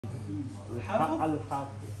Al-Hafiz.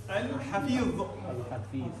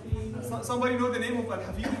 Somebody know the name of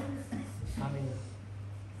Al-Hafiz?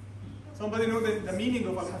 Somebody know the meaning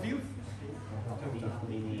of Al-Hafiz?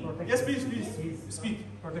 Yes, please speak.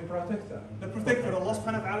 For the protector. The protector. Allah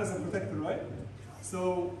subhanahu wa ta'ala is a protector, right?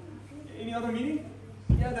 So, any other meaning?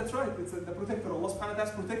 Yeah, that's right. It's the protector. Allah subhanahu wa ta'ala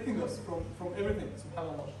is protecting us from everything.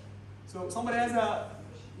 Subhanallah. So somebody has a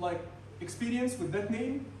experience with that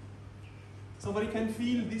name. Somebody can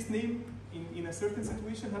feel this name in a certain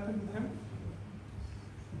situation happened with him.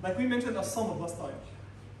 Like we mentioned As-Samad last time.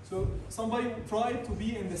 So somebody tried to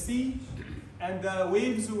be in the sea and the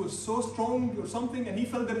waves were so strong or something and he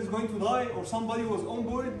felt that he's going to die, or somebody was on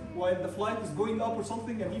board while the flight is going up or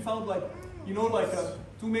something and he felt like,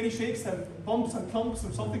 too many shakes and bumps and clumps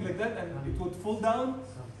or something like that and it would fall down.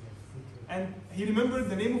 And he remembered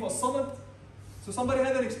the name of As-Samad. So somebody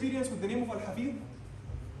had an experience with the name of Al-Hafiz?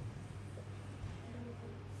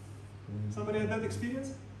 Somebody had that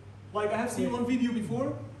experience? Like I have seen one video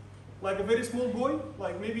before, like a very small boy,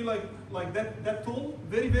 like maybe like that tall,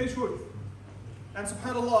 very, very short. And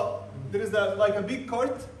subhanAllah, there is like a big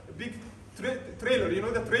cart, a big trailer,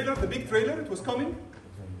 the trailer, the big trailer, it was coming.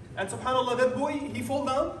 And subhanAllah, that boy, he fall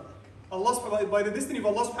down, by the destiny of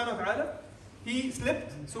Allah subhanahu wa ta'ala, he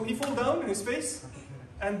slipped, so he fall down in his face.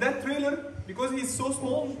 And that trailer, because he's so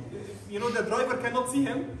small, the driver cannot see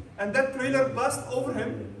him, and that trailer passed over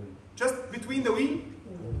him, just between the wheel.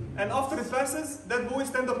 And after it passes, that boy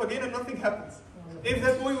stand up again and nothing happens. If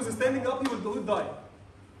that boy was standing up, he would die.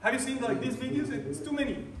 Have you seen these videos? It's too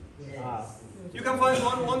many. You can find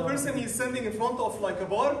one person, he's standing in front of like a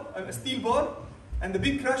bar, a steel bar, and the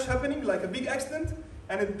big crash happening, like a big accident,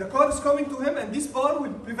 and the car is coming to him, and this bar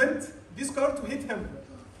will prevent this car to hit him.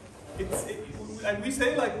 And we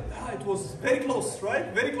say like, it was very close, right?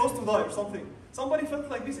 Very close to die or something. Somebody felt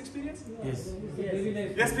like this experience? Yes.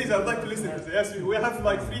 Yes, please, I would like to listen to this. Yes, we have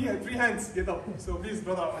like three hands get up. So please,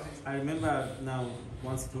 brother Al-Hafiz. I remember now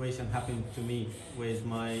one situation happened to me with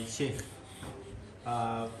my sheikh.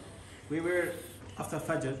 We were after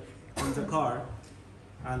Fajr in the car,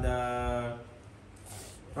 and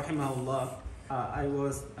rahimahullah, I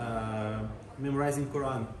was memorizing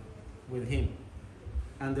Quran with him.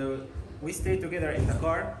 And we stayed together in the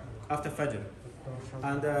car after Fajr.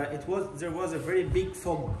 And there was a very big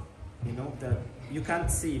fog, that you can't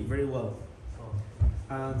see very well.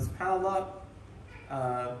 And subhanAllah,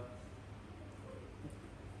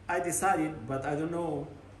 I decided, but I don't know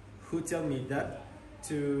who told me that,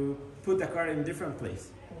 to put the car in a different place,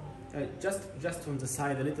 just on the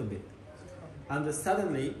side a little bit. And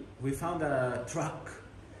suddenly we found a truck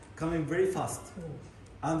coming very fast,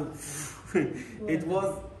 and it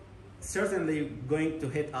was certainly going to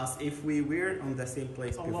hit us if we were on the same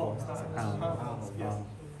place before.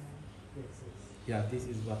 Yeah, this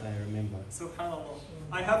is what I remember. Subhanallah.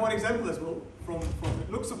 I have one example as well.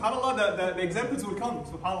 Look, subhanallah, the examples will come.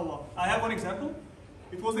 Subhanallah. I have one example.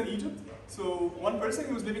 It was in Egypt. So one person,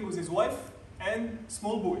 he was living with his wife and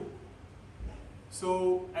small boy.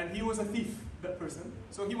 So, and he was a thief, that person.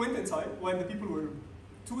 So he went inside when the people were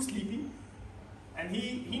too sleepy. And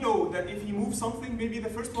he know that if he moves something, maybe the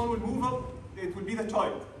first one will move up, it will be the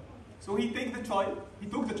child. So he took the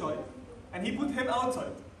child, and he put him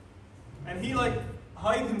outside. And he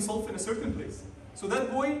hide himself in a certain place. So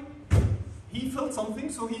that boy, he felt something,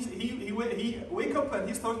 so he wake up and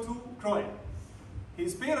he started to cry.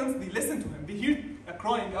 His parents, they listened to him, they heard a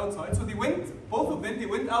crying outside, so both of them, they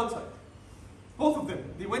went outside. Both of them,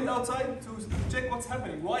 they went outside to check what's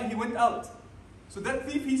happening, why he went out. So that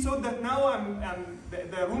thief, he saw that now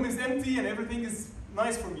the room is empty and everything is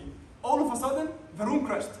nice for me. All of a sudden, the room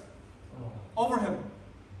crashed over him.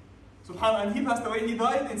 Subhanallah, and he passed away, he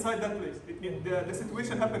died inside that place. The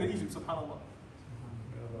situation happened in Egypt, subhanallah.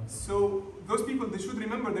 So those people, they should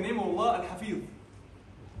remember the name of Allah, Al-Hafiz.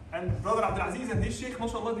 And Brother Abdul Aziz and his Sheikh,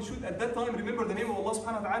 mashallah, they should at that time remember the name of Allah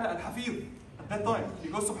subhanahu wa ta'ala, Al-Hafiz, at that time.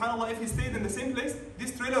 Because subhanallah, if he stayed in the same place,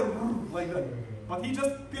 this trailer would like that. But he just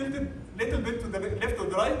tilted a little bit to the left or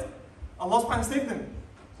the right, Allah subhanahu wa ta'ala saved him.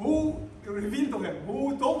 Who revealed to him?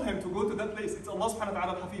 Who told him to go to that place? It's Allah subhanahu wa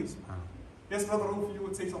ta'ala, Al-Hafiz. Yes, Brother Ruf, you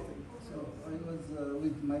would say something. So I was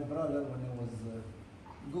with my brother when I was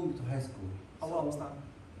going to high school. Allah so,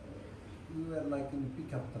 we were like in a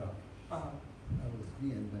pickup truck. I was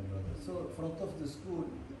me and my brother. So front of the school,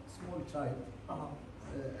 small child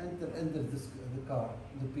entered the car,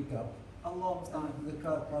 the pickup. And the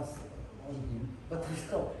car passed on him, but he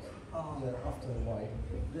stopped. After a while,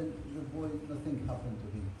 then the boy, nothing happened to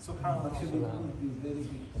him. Subhanallah. Actually, it would be very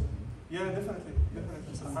big problem. Yeah, definitely.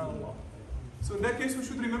 Subhanallah. So in that case, we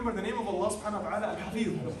should remember the name of Allah subhanahu wa ta'ala, Al-Hafiz,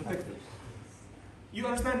 the protector. You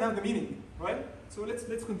understand now the meaning, right? So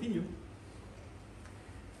let's continue.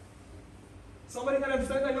 Somebody can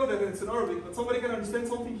understand, I know that it's in Arabic, but somebody can understand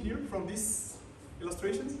something here from these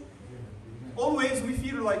illustrations? Always we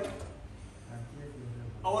feel like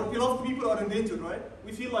our beloved people are in danger, right?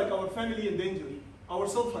 We feel like our family in danger.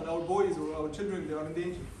 Ourselves and our boys or our children, they are in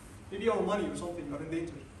danger. Maybe our money or something are in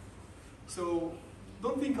danger. So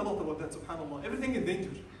don't think a lot about that, subhanAllah. Everything in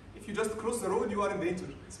danger. If you just cross the road, you are in danger,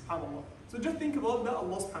 subhanAllah. So just think about that,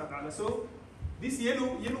 Allah subhanahu wa ta'ala. So this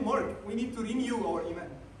yellow mark, we need to renew our iman.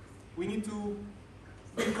 We need to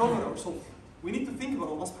recover our soul. We need to think about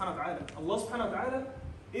Allah subhanahu wa ta'ala. Allah subhanahu wa ta'ala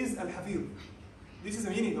is Al-Hafiz. This is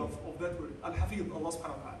the meaning of that word. Al-Hafiz, Allah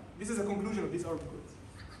subhanahu wa ta'ala. This is the conclusion of this article.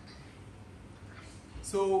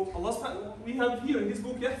 So Allah subhanahu, we have here in this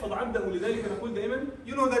book, يحفظ عبده لذلك نقول دائما,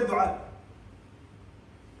 you know that dua.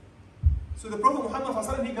 So the Prophet Muhammad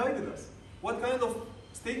ﷺ, he guided us. What kind of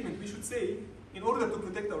statement we should say in order to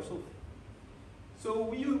protect ourselves. So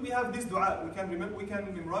we have this dua, we can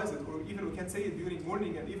memorize it, or even we can say it during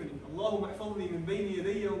morning and evening. اللهم احفظني من بين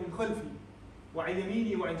يدي ومن خلفي وعن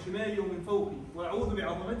يميني وعن شمالي ومن فوقي وأعوذ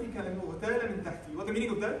بعظمتك أن أغتال من تحتي. What the meaning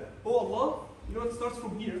of that? Oh Allah, you know it starts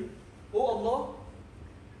from here. Oh Allah,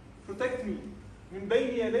 protect me من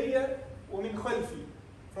بين يدي ومن خلفي,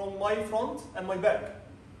 from my front and my back.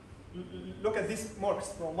 Look at these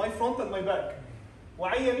marks, from my front and my back.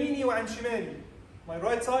 وعن يميني وعن شمالي, my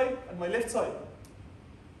right side and my left side.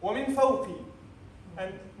 ومن فوقي,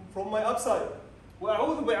 and from my upside.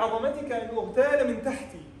 وأعوذ بعظمتك أن أغتال من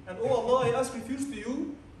تحتي. And oh Allah, I ask refuge to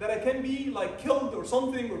you that I can be like killed or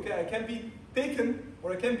something, or I can be taken,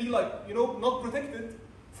 or I can be like, you know, not protected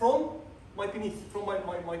from my beneath, from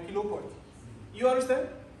my below part. You understand?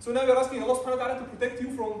 So now you're asking Allah subhanahu wa ta'ala to protect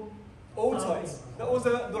you from all sides. That was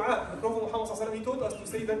a dua. The Prophet Muhammad ﷺ, he taught us to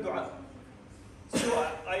say that dua. So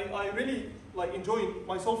I really like enjoy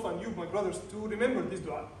myself and you, my brothers, to remember this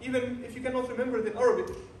dua. Even if you cannot remember it in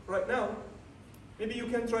Arabic right now, maybe you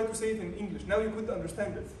can try to say it in English. Now you could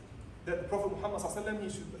understand it. That the Prophet Muhammad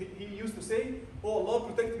ﷺ, he used to say, oh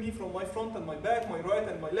Allah, protect me from my front and my back, my right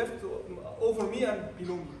and my left, over me and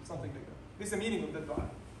below me, something like that. This is the meaning of that dua.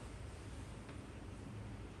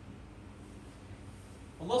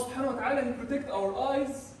 Allah subhanahu wa ta'ala, he protect our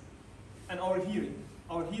eyes and our hearing.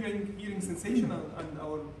 Our hearing sensation and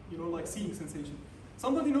our, you know, like seeing sensation.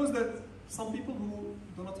 Somebody knows that some people who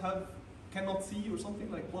do not have, cannot see or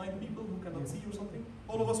something, like blind people who cannot see or something.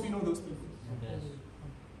 All of us, we know those people. Yes.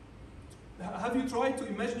 Have you tried to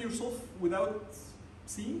imagine yourself without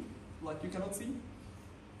seeing? Like you cannot see?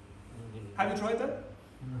 Have you tried that?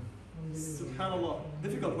 Subhanallah.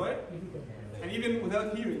 Difficult, right? And even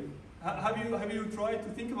without hearing. Have you tried to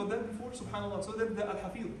think about that before? Subhanallah. So that the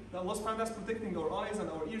Al-Hafiz, that Allah subhanahu wa ta'ala is protecting our eyes and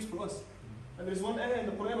our ears for us. And there is one ayah in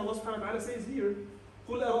the Quran, Allah subhanahu wa ta'ala says here,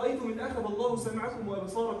 قُلْ أَرَأَيْتُمْ إِنْ أَخَذَ اللَّهُ سَمْعَكُمْ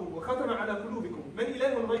وَأَبْصَارَكُمْ وَخَتَمَ عَلَى قُلُوبِكُمْ مَنْ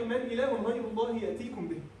إِلَهٌ غَيْرُ اللَّهِ يَأْتِيكُمْ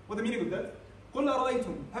بِهِ. What the meaning of that? قُلْ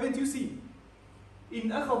أَرَأَيْتُمْ, haven't you seen? إِنْ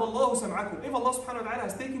أَخَذَ اللَّهُ سَمْعَكُمْ, if Allah subhanahu wa ta'ala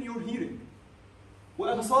has taken your hearing,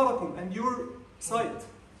 وَأَبْصَارَكُمْ, and your sight,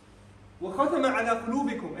 وَخَتَمَ عَلَى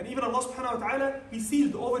قُلُوبِكُمْ, and even Allah subhanahu wa ta'ala, He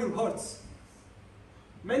sealed over your hearts.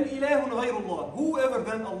 مَنْ إِلَهٌ غَيْرُ اللَّهِ, whoever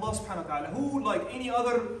than Allah subhanahu wa ta'ala, who like any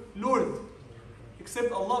other Lord,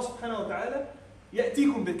 except Allah subhanahu wa ta'ala,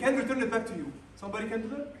 يَأْتِيكُمْ بِهِ, can return it back to you. Somebody can do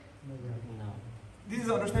that? No. This is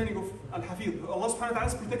the understanding of Al-Hafiz. Allah subhanahu wa ta'ala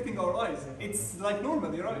is protecting our eyes. It's like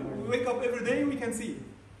normal, right? We wake up every day, we can see.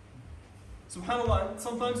 SubhanAllah,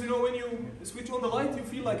 sometimes, you know, when you switch on the light, you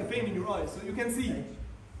feel like a pain in your eyes, so you can see.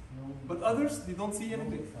 But others, they don't see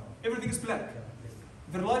anything. Everything is black.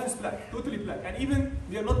 Their life is black, totally black. And even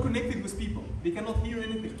they are not connected with people. They cannot hear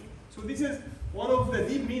anything. So this is one of the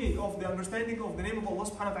deep meaning of the understanding of the name of Allah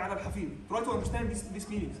subhanahu wa ta'ala Al-Hafiz. Try to understand these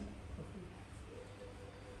meanings.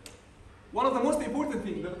 One of the most important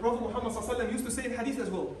things that the Prophet Muhammad ﷺ used to say in hadith as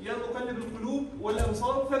well, يَا مُقَلِّبُ الْقُلُوبِ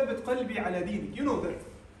وَالْأَبْصَارِ ثَبِّتْ قَلْبِي عَلَى دِينِكَ. You know that.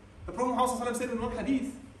 The Prophet Muhammad ﷺ said in one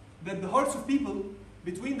hadith that the hearts of people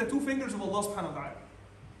between the two fingers of Allah subhanahu wa ta'ala.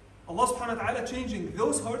 Allah subhanahu wa ta'ala changing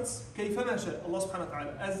those hearts كَيْفَمَا شَاءَ, Allah subhanahu wa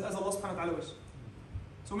ta'ala, as Allah subhanahu wa ta'ala wishes.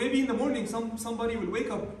 So maybe in the morning somebody will wake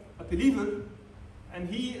up a believer, and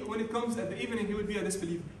when it comes at the evening, he will be a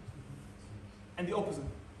disbeliever. And the opposite.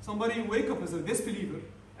 Somebody will wake up as a disbeliever,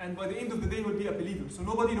 and by the end of the day will be a believer. So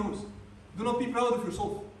nobody knows. Do not be proud of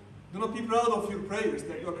yourself. Do not be proud of your prayers,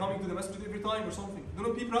 that you are coming to the masjid every time or something. Do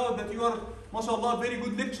not be proud that you are, mashallah, a very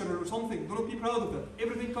good lecturer or something. Do not be proud of that.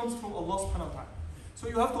 Everything comes from Allah subhanahu wa ta'ala. So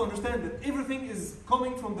you have to understand that everything is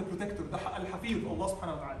coming from the protector, the Al-Hafiz, Allah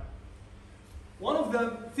subhanahu wa ta'ala. One of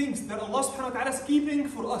the things that Allah subhanahu wa ta'ala is keeping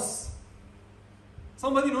for us.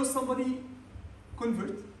 Somebody knows somebody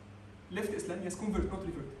convert, left Islam, yes, convert, not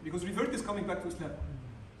revert. Because revert is coming back to Islam.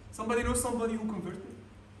 Somebody knows somebody who converted,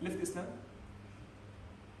 left Islam?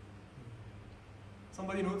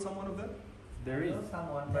 Somebody knows someone of that? There is.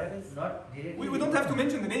 Someone, but it's not directly. We don't have to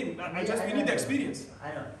mention the name. We need the experience.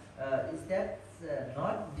 I know. Is that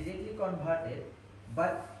not directly converted,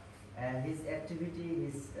 but his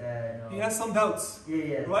activity, he has some doubts.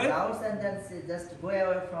 Yeah, right? Doubts, and then just go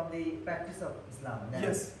away from the practice of Islam.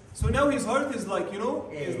 Yes. So now his heart is like,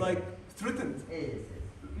 is like threatened. Yes.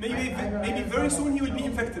 Maybe very soon he will be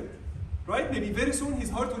infected, right? Maybe very soon his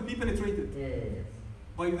heart will be penetrated. Yes.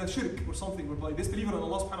 By the shirk or something, or by disbelieving in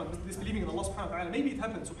Allah subhanahu wa ta'ala. Maybe it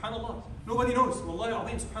happens, subhanallah. Nobody knows. Wallahi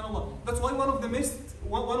azim, subhanallah. That's why one of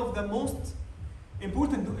the most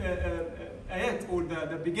important ayat, or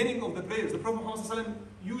the beginning of the prayers, the Prophet Muhammad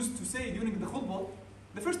used to say during the khutbah,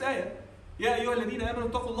 the first ayah, يا أيها الذين آمنوا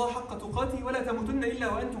اتقوا الله حق تقاته ولا تموتن إلا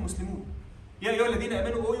وأنتم مسلمون. يا أيها الذين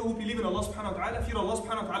آمنوا, all you who believe in Allah subhanahu wa ta'ala, fear Allah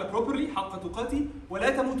subhanahu wa ta'ala properly, حق تقاته ولا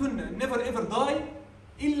تموتن, never ever die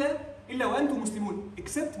إلا وأنتم مسلمون,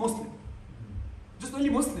 except Muslim. Just only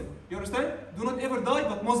Muslim. You understand? Do not ever die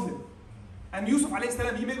but Muslim. And Yusuf alayhi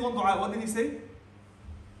salam, he made one dua. What did he say?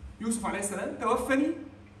 Yusuf alayhi salam, توفني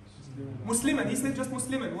مسلما. He said just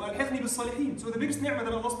Musliman. وألحقني بالصالحين. So the biggest ni'mah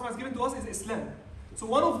that Allah subhanahu wa ta'ala has given to us is Islam. So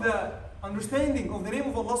one of the understanding of the name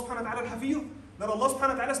of Allah subhanahu wa ta'ala, Al-Hafiz, that Allah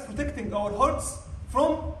subhanahu wa ta'ala is protecting our hearts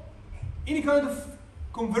from any kind of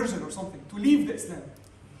conversion or something, to leave the Islam.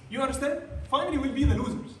 You understand? Finally we'll be the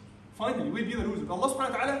losers. Finally we'll be the losers. Allah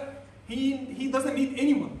subhanahu wa ta'ala, He doesn't need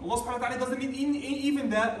anyone. Allah subhanahu wa ta'ala doesn't need even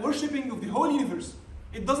the worshipping of the whole universe.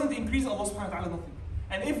 It doesn't increase Allah subhanahu wa ta'ala nothing.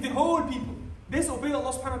 And if the whole people disobey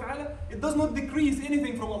Allah subhanahu wa ta'ala, it does not decrease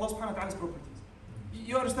anything from Allah subhanahu wa ta'ala's properties.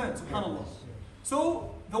 You understand? Subhanallah.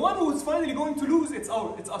 So the one who is finally going to lose, it's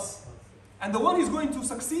us. And the one who is going to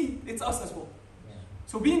succeed, it's us as well.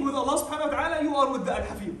 So being with Allah subhanahu wa ta'ala, you are with the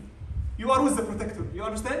Al-Hafiz. You are with the protector. You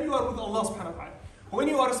understand? You are with Allah subhanahu wa ta'ala. When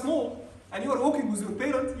you are small and you are walking with your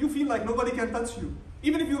parent, you feel like nobody can touch you.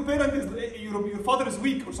 Even if your parent is, your father is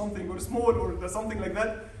weak or something, or small or something like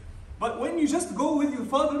that. But when you just go with your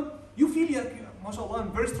father, you feel like, mashallah,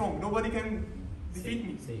 I'm very strong. Nobody can defeat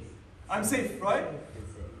me. Safe. I'm safe, right?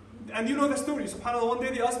 And you know the story. SubhanAllah, one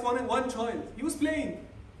day they asked one child. He was playing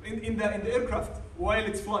in the aircraft while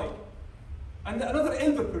it's flying. And another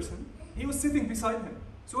elder person, he was sitting beside him.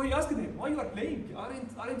 So he asked him, why you are playing?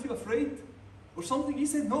 Aren't you afraid? Or something. He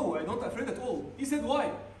said, no, I'm not afraid at all. He said, why?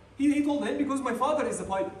 He told him, because my father is a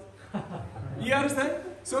pilot. You understand?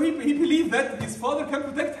 So he believed that his father can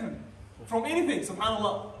protect him from anything,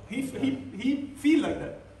 subhanAllah. He feel like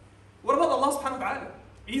that. What about Allah subhanahu wa ta'ala?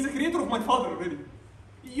 He's the creator of my father already.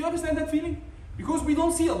 You understand that feeling? Because we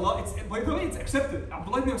don't see Allah. By the way, it's accepted.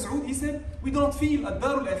 Abdullah ibn Mas'ud, he said, we don't feel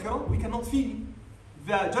ad-dar al-akhirah. We cannot feel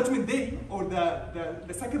the judgment day, or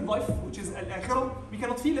the second life, which is al-akhirah. We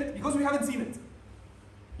cannot feel it because we haven't seen it.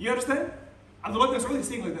 You understand? Abdullah ibn Mas'ud is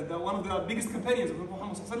saying like that, one of the biggest companions of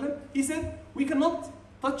Muhammad ﷺ. He said, we cannot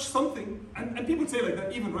touch something, and people say like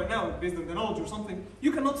that even right now, based on the knowledge or something.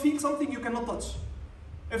 You cannot feel something you cannot touch.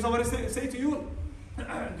 If somebody say to you,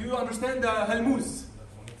 do you understand the halmuz?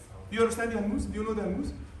 Do you understand the halmuz? Do you know the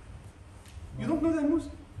halmuz? You don't know the halmuz?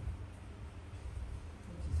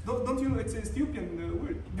 Don't you know? It's an Ethiopian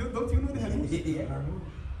word. Don't you know the halmuz?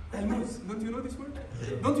 Halmuz. Don't you know this word?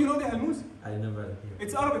 Don't you know the halmuz? I never hear.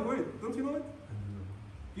 It's Arabic word. Don't you know it?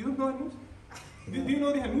 You don't know halmuz? Do you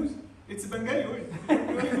know the halmuz? It's a Bengali word.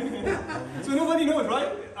 So nobody knows,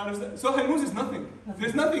 right? Understand? So halmuz is nothing.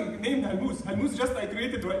 There's nothing named halmuz. Halmuz just I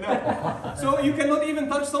created right now. So you cannot even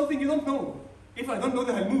touch something you don't know. If I don't know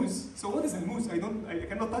the halmuz, so what is halmuz? I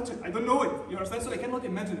cannot touch it. I don't know it. You understand? So I cannot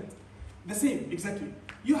imagine it. The same, exactly.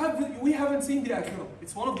 We haven't seen the akhirah.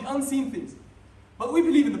 It's one of the unseen things. But we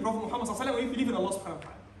believe in the Prophet Muhammad ﷺ, we believe in Allah subhanahu wa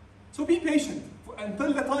ta'ala. So be patient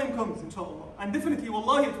until the time comes, inshallah. And definitely,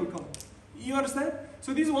 wallahi, it will come. You understand?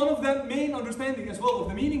 So this is one of the main understanding as well of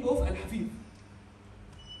the meaning of Al-Hafiz.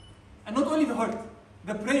 And not only the heart,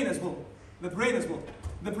 the brain as well. The brain as well.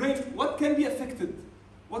 The brain, what can be affected?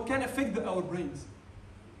 What can affect our brains?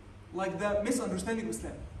 Like the misunderstanding of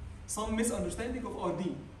Islam. Some misunderstanding of our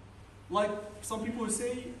deen. Like some people will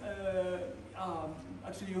say,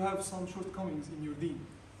 actually you have some shortcomings in your deen.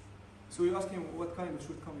 So you ask him, what kind of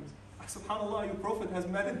shortcomings? SubhanAllah, your Prophet has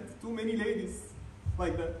married too many ladies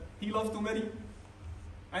like that. He loves to marry.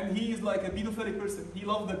 And he is like a pedophilic person. He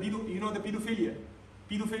loves the pedophilia.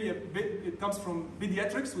 Pedophilia, it comes from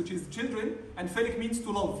pediatrics, which is children, and philic means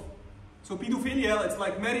to love. So pedophilia, it's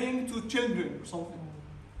like marrying to children or something.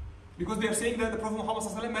 Because they are saying that the Prophet Muhammad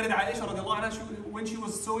ﷺ married Aisha radiallahu anha when she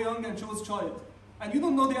was so young and she was a child. And you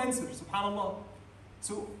don't know the answer, subhanAllah.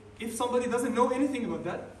 So if somebody doesn't know anything about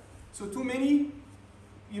that, so too many,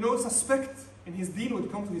 suspect in his deen would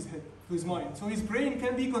come to his head, to his mind. So his brain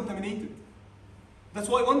can be contaminated. That's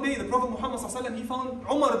why one day the Prophet Muhammad ﷺ, he found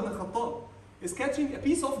Umar ibn Khattab is catching a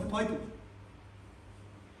piece of the Bible.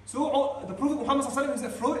 So the Prophet Muhammad ﷺ is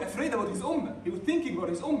afraid about his ummah. He was thinking about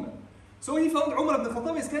his ummah. So he found Umar ibn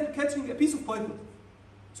Khattab is catching a piece of Bible.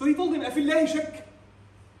 So he told him, أَفِي اللَّهِ شَكْ.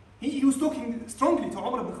 He was talking strongly to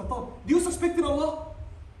Umar ibn Khattab. Do you suspect in Allah?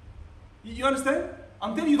 You understand?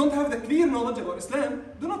 Until you don't have the clear knowledge about Islam,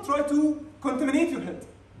 do not try to contaminate your head.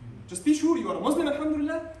 Just be sure you are a Muslim,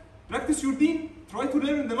 alhamdulillah. Practice your deen. Try to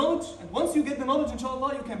learn the knowledge. And once you get the knowledge,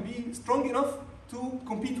 inshallah, you can be strong enough to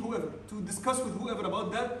compete whoever, to discuss with whoever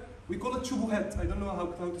about that. We call it shubuhat. I don't know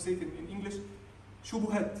how to say it in English.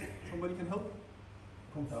 Shubuhat. Somebody can help?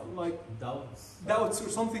 Like doubts or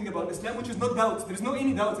something about Islam, which is not doubts. There is no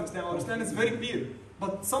any doubts in Islam. Our Islam is very clear.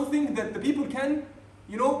 But something that the people can,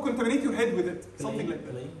 contaminate your head with it. Something like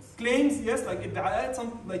that. Claims, yes, like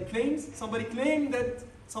idda'at, like claims. Somebody claimed that,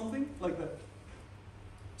 something like that.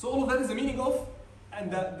 So all of that is the meaning of,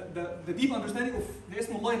 and the deep understanding of the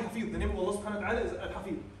Ismullah Al-Hafiz. The name of Allah SWT is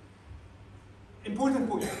Al-Hafiz. Important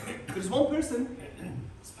point. There is one person,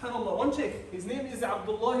 subhanAllah, one sheikh, his name is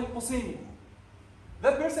Abdullah Al-Qasimi.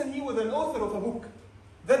 That person, he was an author of a book.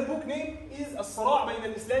 That book name is As-Sara' Bayn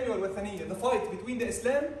Al-Islam Wal-Wathaniyya, the fight between the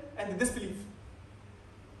Islam and the disbelief.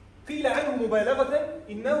 قِيلَ عَنْهُ مُبَالَغَةً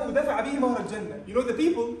إِنَّهُ دَفَعَ بِهِ مَهْرَ الْجَنَّةِ. The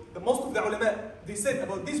people, most of the ulama, they said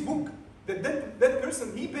about this book, that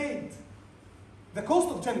person, he paid the cost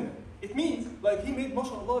of Jannah. It means, like he made,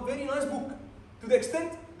 mashallah, a very nice book, to the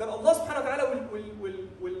extent that Allah subhanahu wa ta'ala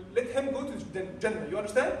will let him go to Jannah. You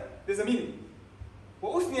understand? There's a meaning.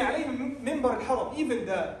 وَأُثْنِي عَلَيْهِ مِنْبَرِ الْحَرَمِ. Even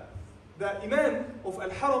the Imam of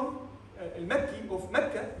Al-Haram, Al-Makki, of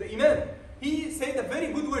Mecca, the Imam, he said a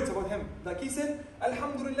very good words about him. Like he said,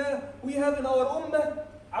 Alhamdulillah, we have in our ummah,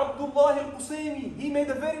 Abdullah Al-Qusaymi. He made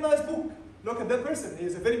a very nice book. Look at that person, he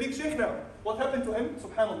is a very big sheikh now. What happened to him?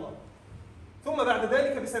 Subhanallah. ثم بعد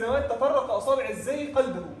ذلك بسنوات تطرق أصابع الزي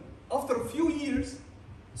قلبه. After a few years,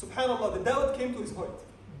 subhanallah, the doubt came to his heart.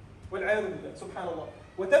 والعياذ بالله, subhanallah.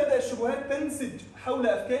 وتبدأ الشبهات تنسج حول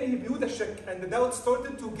أفكاره بيوت الشك. And the doubt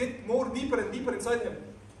started to get more deeper and deeper inside him.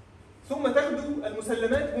 ثم تغدو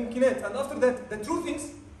المسلمات ممكنات. And after that, the true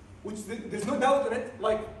things, which there's no doubt in it,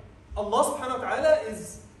 like Allah subhanahu wa ta'ala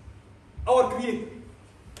is our creator.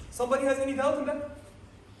 Somebody has any doubt in that?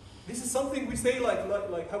 This is something we say like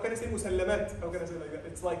how can I say musallamat? How can I say like that?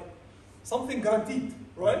 It's like something guaranteed,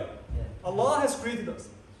 right? Yeah. Allah has created us.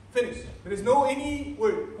 Finished. There is no any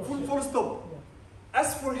word. Full stop. Yeah.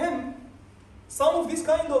 As for him, some of these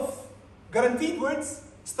kind of guaranteed words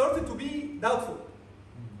started to be doubtful.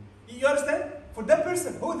 You understand? For that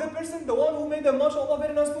person, who is that person? The one who made the mashallah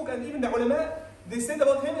very nice book, and even the ulama, they said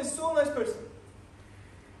about him is so nice person.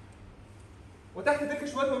 وتحت تلك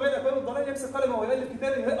الشبهات وبين أكوان الضلال يمسك قلمه ويألف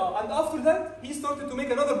كتابه. And after that, he started to make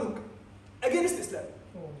another book against Islam.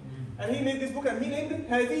 And he made this book and he named it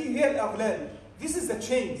هذه هي الأغلال. This is the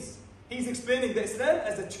chains. He's explaining the Islam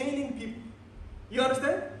as the chaining people. You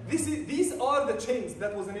understand? These are the chains.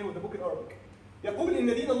 That was the name of the book in Arabic. يقول إن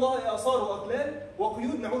دين الله آثار وأغلال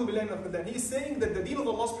وقيود نعوذ بالله من الخذلان. He is saying that the deen of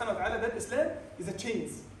Allah subhanahu wa ta'ala, that Islam, is a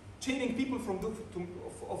chains. Chaining people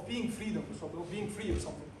of being freedom or something, of being free or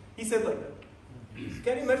something. He said like that.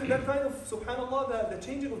 Can you imagine that kind of, subhanAllah, the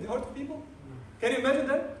changing of the heart of people? Can you imagine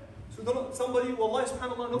that? So somebody, wallahi,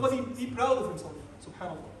 subhanAllah, nobody be proud of himself,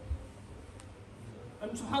 subhanAllah.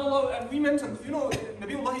 And subhanAllah, and we mentioned,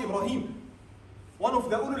 Nabiullah Ibrahim, one of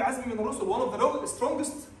the Ulul Azmi min al-Rusul, one of the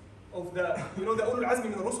strongest of the, the Ulul Azmi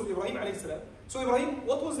min al-Rusul, Ibrahim alayhi salam. So Ibrahim,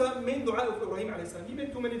 what was the main dua of Ibrahim alayhi salam? He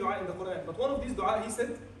made too many dua in the Quran, but one of these dua, he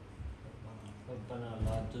said,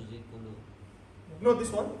 not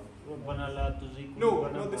this one. No,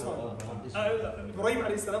 not this one. Ibrahim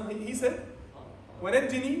alayhi salam, he said,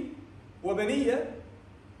 وَنَجِّنِي وَبَنِيَّ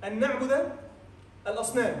أَن نَعْبُدَ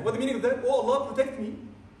الْأَصْنَامِ. What the meaning of that? Oh Allah, protect me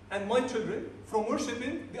and my children from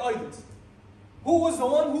worshipping the idols. Who was the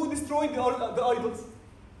one who destroyed the idols?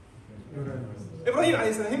 Ibrahim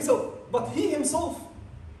alayhi salam himself. But he himself,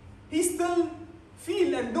 he still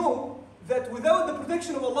feel and know that without the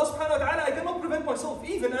protection of Allah subhanahu wa ta'ala, I cannot prevent myself.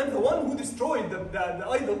 Even I'm the one who destroyed the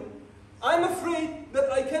idol. I'm afraid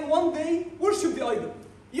that I can one day worship the idol.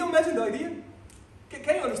 You imagine the idea?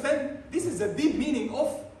 Can you understand? This is the deep meaning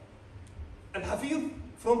of Al-Hafiz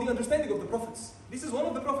from the understanding of the prophets. This is one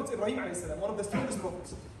of the prophets, Ibrahim alayhi salam, one of the strongest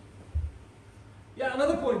prophets. Yeah,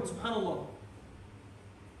 another point, subhanAllah.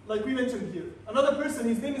 Like we mentioned here. Another person,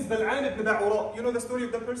 his name is Bal'an ibn Ba'ura. You know the story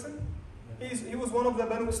of that person? He was one of the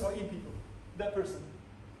Banu Israel people. That person.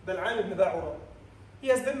 Bal'an ibn Ba'ura. he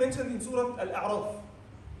has been mentioned in Surah Al-A'raf.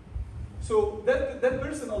 So that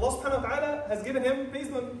person, Allah subhanahu wa ta'ala has given him,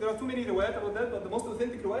 based on, there are too many riwayat about that, but the most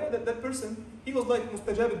authentic riwayat, that person, he was like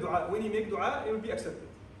mustajab al-du'a. When he make dua, it will be accepted.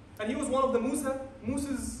 And he was one of the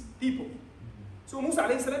Musa's people. So Musa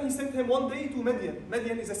alayhi salam, he sent him one day to Madian.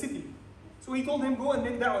 Madian is a city. So he told him, go and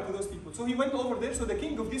make da'wah to those people. So he went over there. So the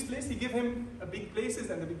king of this place, he gave him big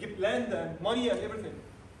places and a big land and money and everything.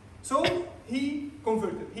 So he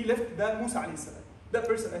converted. He left that Musa alayhi salam, that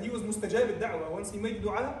person, and he was mustajab al-da'wah. Once he made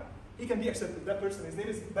dua, he can be accepted. That person, his name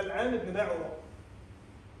is Bal'am ibn Ba'ura.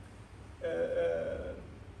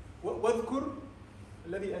 واذكر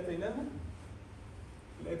الذي آتيناه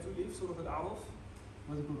الآية بتقول إيه في سورة الأعراف؟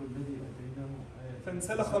 واذكر الذي آتيناه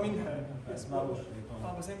فانسلخ منها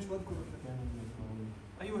بس هي مش واذكر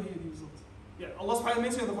أيوه هي دي بالظبط. Yeah, Allah subhanahu wa ta'ala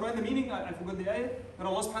mentioned in the Quran the meaning, I forgot the ayah, that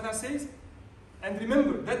Allah subhanahu wa ta'ala says, and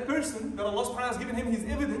remember, that person that Allah subhanahu wa ta'ala has given him his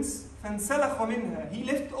evidence, فانسلخ منها, he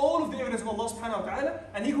left all of the evidence of Allah subhanahu wa ta'ala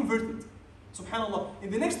and he converted. Subhanallah.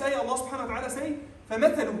 In the next ayah, Allah subhanahu wa ta'ala say,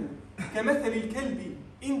 فمثله كمثل الكلب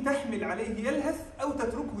إن تحمل عليه يلهث أو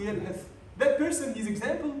تتركه يلهث. That person, his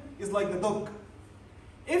example is like the dog.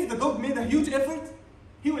 If the dog made a huge effort,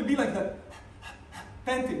 he will be like that,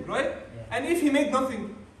 panting, right? Yeah. And if he made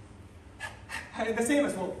nothing, the same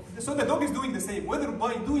as well. So the dog is doing the same, whether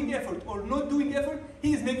by doing effort or not doing effort,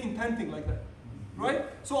 he is making panting like that, right?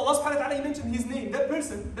 So Allah subhanahu wa ta'ala mentioned his name. That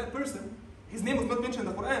person, his name was not mentioned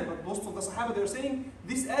in the Quran, but most of the Sahaba, they are saying,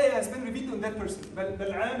 this ayah has been revealed on that person,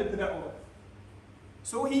 Bal'am ibn Ba'ura.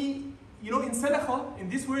 So he, in salakha, in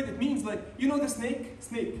this word, it means like, the snake,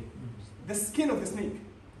 the skin of the snake.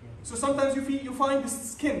 So sometimes you find the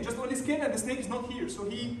skin, just only skin, and the snake is not here. So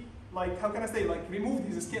he, like, how can I say, like, removed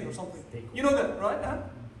his skin or something. You know that, right? Huh?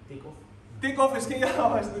 Take off his skin,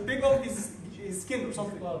 take off his skin or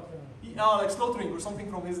something. Like slaughtering or something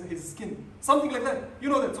from his skin. Something like that. You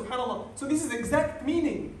know that, subhanAllah. So this is the exact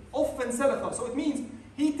meaning of fansalakha. So it means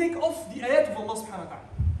he take off the ayat of Allah subhanahu wa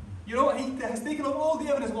ta'ala. He has taken off all the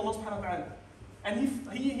evidence of Allah subhanahu wa ta'ala. And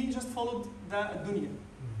he just followed the dunya.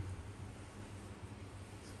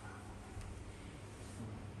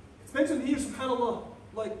 It's mentioned here, subhanAllah,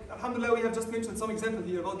 like, alhamdulillah, we have just mentioned some example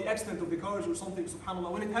here about the accident of the cars or something,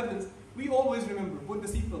 subhanAllah. When it happens, we always remember, put the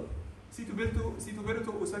seatbelt. Seatbelt,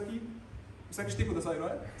 usaki stick with the side,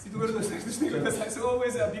 right? Seatbelt, stick with the side. So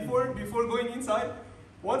always, before going inside,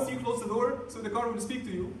 once you close the door, so the car will speak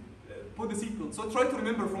to you, put the seatbelt. So try to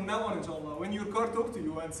remember from now on, inshallah, when your car talk to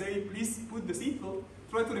you and say, please put the seatbelt,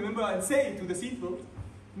 try to remember and say to the seatbelt,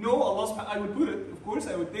 no, Allah, I will put it, of course,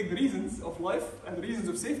 I will take the reasons of life and the reasons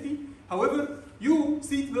of safety. However, you,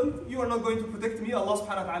 seatbelt, you are not going to protect me, Allah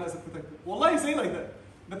subhanahu wa ta'ala is a protector. Wallahi, say like that.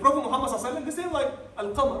 The Prophet Muhammad sallallahu the same like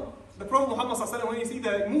Al-Qamar. The Prophet Muhammad sallallahu when you see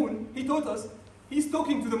the moon, he taught us, he's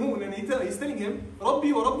talking to the moon and he's telling him,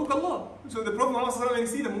 Rabbi wa Rabbuka Allah. So the Prophet Muhammad sallallahu when you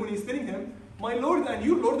see the moon, he's telling him, my Lord and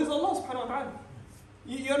your Lord is Allah subhanahu wa ta'ala.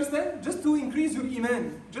 You understand? Just to increase your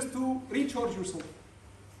iman, just to recharge your soul.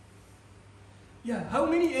 Yeah, how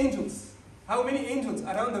many angels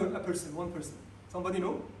around a person, one person? Somebody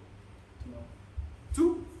know? No.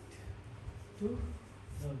 Two? No.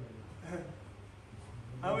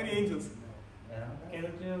 How many angels? Can you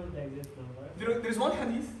tell the exact number? There is one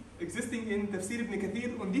hadith existing in Tafsir ibn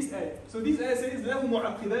Kathir on this ayah. So this ayah says, لَهُ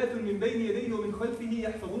مُعَقِّبَاتٌ مِّن بَيْنِ يَدَيْهِ وَمِنْ خَلْفِهِ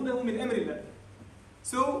يَحْفَظُونَهُ مِنْ أَمْرِ اللَّهِ.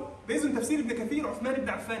 So based on Tafsir ibn Kathir, Uthman ibn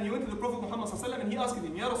Affan, he went to the Prophet Muhammad sallallahu and he asked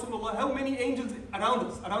him, Ya Rasulullah, how many angels around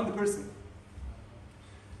us, around the person?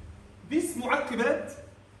 This mu'aqqibat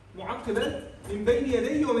min bayni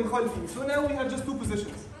yadayhi wa min khalfi. So now we have just two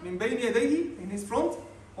positions. Min bayni yadayhi, in his front,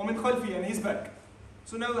 or min khalfi, and his back.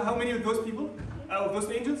 So now how many of those people, of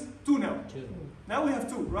those angels? Two now. Two. Now we have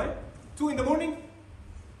two, right? Two in the morning,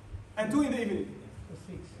 and two in the evening.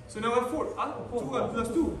 So now we have four. Two plus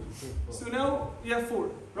two. So now we have four,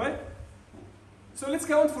 right? So let's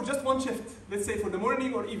count for just one shift. Let's say for the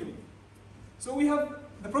morning or evening. So we have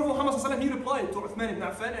the Prophet Muhammad sallallahu he replied to Uthman ibn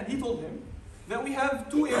Affan and he told him that we have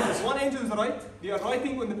two angels. One angel on the right, they are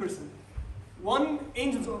writing on the person. One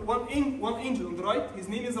angel on the right, his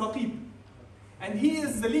name is Raqib. And he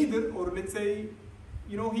is the leader, or let's say,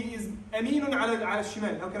 he is Aminun ala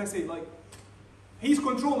al-shimal. How can I say? Like, he's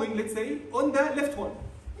controlling, let's say, on the left one.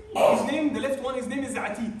 The left one, his name is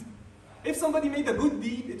Atid. If somebody made a good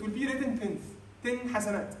deed, it will be written 10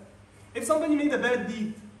 hasanat. If somebody made a bad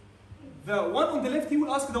deed, the one on the left, he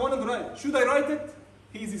will ask the one on the right, should I write it?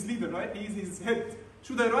 He is his leader, right? He is his head.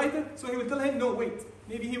 Should I write it? So he will tell him, no, wait.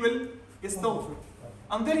 Maybe he will yastaghfir.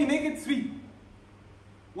 Until he make it 3.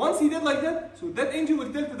 Once he did like that, so that angel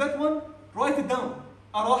will tell to that one, write it down.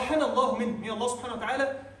 Arahana Allah min. May Allah subhanahu wa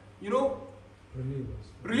ta'ala,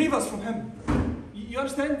 relieve us from him. You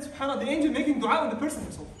understand? SubhanAllah, the angel making dua on the person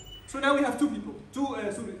himself. So now we have two people, two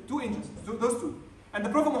angels, those two. And the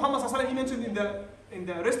Prophet Muhammad ﷺ, he mentioned in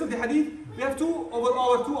the rest of the hadith, we have two over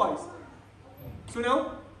our two eyes. So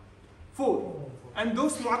now, 4. And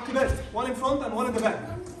those mu'aqqibat, one in front and one in the back.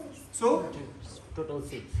 So, Total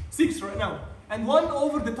 6. 6 right now. And 1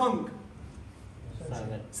 over the tongue.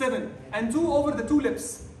 7. And 2 over the 2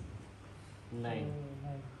 lips. 9.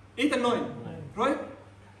 8 and 9. Right?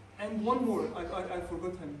 And one more, I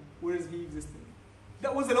forgot him. Where is he existing?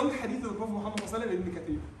 That was a long hadith of the Prophet Muhammad ﷺ in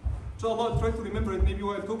Kathir. Inshallah, I'll try to remember it. Maybe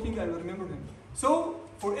while talking, I will remember him. So,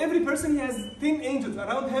 for every person, he has 10 angels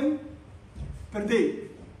around him per day.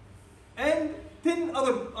 And 10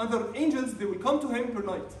 other angels, they will come to him per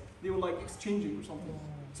night. They will like exchanging or something.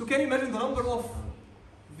 So can you imagine the number of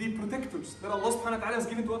the protectors that Allah subhanahu wa ta'ala has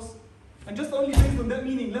given to us? And just only based on that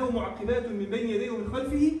meaning, لَهُ مُعَقِّبَاتٌ مِّن بَيْنِ يَدَيْهِ وَمِنْ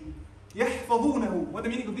خَلْفِهِ يَحْفَظُونَهُ. What the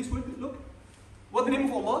meaning of this word? Look. What the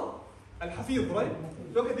name of Allah? Al-Hafiz, right?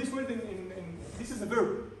 Look at this word this is a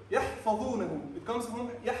verb. يَحْفَظُونَهُ. It comes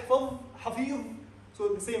from يَحْفَظ, حَفِيظ. So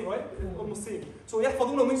the same, right? Almost same. So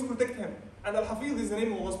يَحْفَظُونَهُ means protect him. And Al-Hafiz is the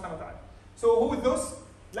name of Allah subhanahu wa ta'ala. So who is those?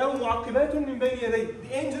 لَهُ مُعَقِّبَاتٌ مِّن بَيْنِ يَدَيْهِ.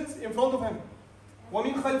 The angels in front of him.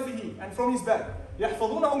 وَمِنْ خَلْفِهِ. And from his back.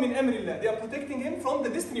 يَحْفَظُونَهُ مِنْ أَمْرِ اللَّهِ. They are protecting him from the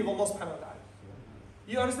destiny of Allah subhanahu wa ta'ala.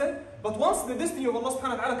 You understand? But once the destiny of Allah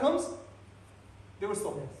subhanahu wa ta'ala comes, they will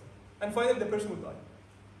stop. And finally the person will die.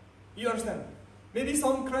 You understand? Maybe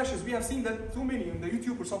some crashes, we have seen that too many on the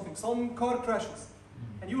YouTube or something, some car crashes.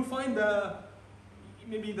 And you will find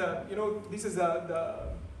this is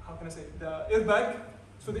how can I say, the airbag.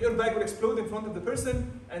 So the airbag will explode in front of the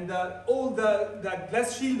person, and all the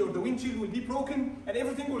glass shield or the windshield will be broken, and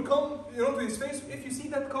everything will come, to his face. If you see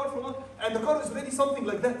that car and the car is already something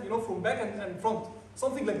like that, from back and front,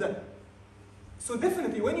 something like that. So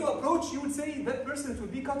definitely, when you approach, you would say that person will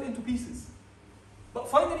be cut into pieces. But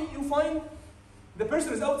finally, you find the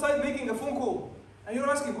person is outside making a phone call, and you're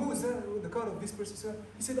asking, who is the car of this person? Sir?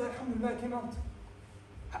 He said, Alhamdulillah, I came out.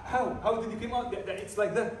 How did you come out? It's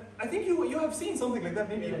like that. I think you have seen something like that,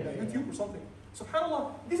 maybe on YouTube or something.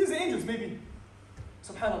 SubhanAllah, this is angels, maybe.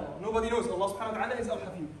 SubhanAllah, nobody knows. Allah subhanahu wa ta'ala is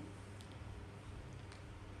Al-Hafiz.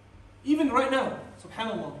 Even right now,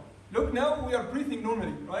 SubhanAllah. Look, now we are breathing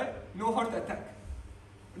normally, right? No heart attack.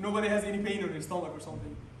 Nobody has any pain on your stomach or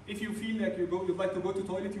something. If you feel like you'd like to go to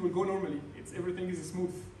toilet, you will go normally. Everything is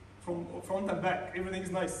smooth from front and back. Everything is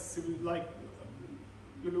nice.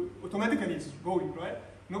 Automatically it's going, right?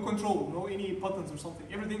 No control, no any buttons or something.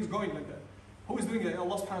 Everything's going like that. Who is doing it?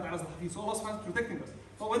 Allah subhanahu wa ta'ala is Al-Hafiz. So Allah subhanahu wa ta'ala is protecting us.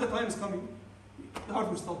 But when the time is coming, the heart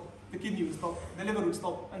will stop, the kidney will stop, the liver will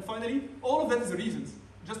stop. And finally, all of that is the reasons.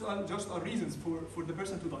 Just are reasons for the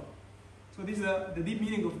person to die. So this is the deep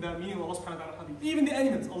meaning of Allah subhanahu wa ta'ala Al-Hafiz. Even the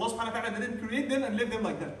animals, Allah subhanahu wa ta'ala didn't create them and leave them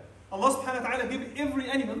like that. Allah subhanahu wa ta'ala gave every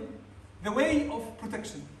animal the way of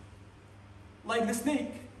protection. Like the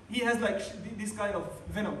snake, he has like this kind of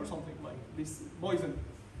venom or something, like this poison.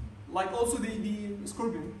 Like also the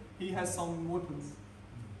scorpion, he has some weapons.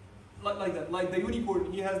 Like that. Like the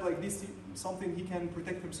unicorn, he has like this something he can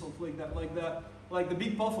protect himself like that. Like the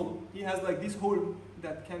big buffalo, he has like this horn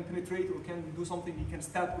that can penetrate or can do something. He can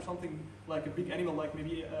stab or something like a big animal, like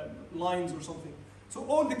maybe lions or something. So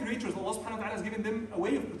all the creatures, Allah subhanahu wa ta'ala has given them a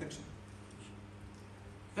way of protection.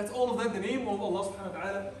 That's all of that, the name of Allah subhanahu wa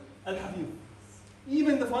ta'ala Al-Hafiz.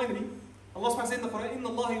 Even finally, Allah subhanahu wa ta'ala said in the Quran, إِنَّ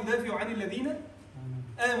اللَّهَ يُدَافِعُ عَنِ الَّذِينَ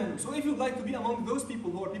آمَنُوا. So if you'd like to be among those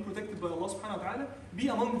people who are being protected by Allah subhanahu wa ta'ala, be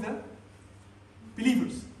among the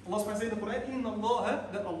believers. Allah subhanahu wa ta'ala said in the Quran, إِنَّ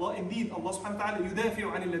اللَّهَ, that Allah, indeed, Allah subhanahu wa ta'ala يُدَافِعُ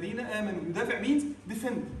عَنِ الَّذِينَ آمَنُوا. Yudafi' means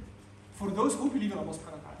defend. For those who believe in Allah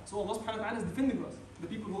subhanahu wa ta'ala. So Allah subhanahu wa ta'ala is defending us, the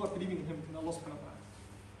people who are believing in Him, in Allah subhanahu wa ta'ala.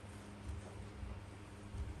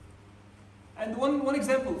 And one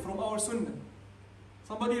example from our Sunnah.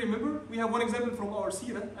 Somebody remember? We have one example from our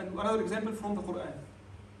Seerah and another example from the Quran.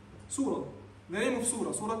 Surah. The name of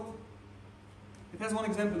Surah. It has one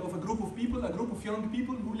example of a group of people, a group of young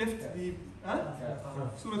people who left the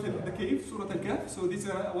Surah the cave, Surah Al-Kahf. So this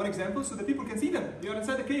is one example, so the people can see them. They are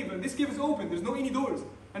inside the cave, and this cave is open. There's no any doors,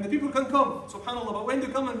 and the people can come. Subhanallah. But when they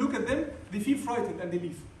come and look at them, they feel frightened and they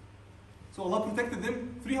leave. So Allah protected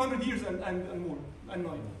them 300 years and more and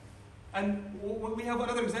 9. And we have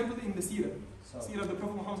another example in the Seerah. Seerah of the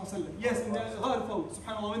Prophet Muhammad ﷺ. Yes, in the Ghar al-Fawd.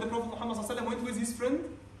 Subhanallah, when the Prophet Muhammad ﷺ went with his friend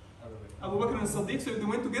Abu Bakr and Siddiq, so they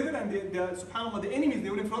went together, and subhanallah, the enemies, they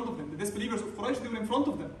were in front of them. The disbelievers of Quraysh, they were in front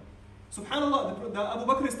of them. Subhanallah, the Abu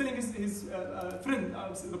Bakr is telling his friend,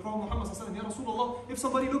 the Prophet Muhammad ﷺ, Ya Rasulullah, if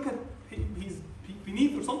somebody look at his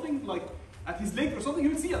beneath or something, like at his leg or something, he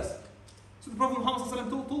will see us. So the Prophet Muhammad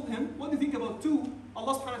ﷺ told him, what do you think about 2?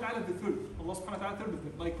 Allah subhanahu wa ta'ala the third. Allah subhanahu wa ta'ala third of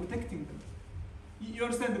them, like protecting them. You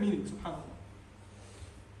understand the meaning, subhanAllah.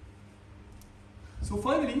 So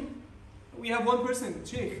finally, we have one person,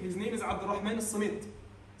 Sheikh. His name is Abdurrahman al-Samit.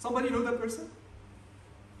 Somebody know that person?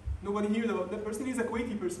 Nobody heard about that person? He's a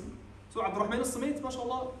Kuwaiti person. So Abdurrahman al-Samit,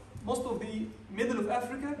 mashallah, most of the middle of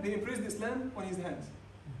Africa, they embraced Islam on his hands.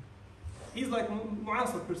 He's like a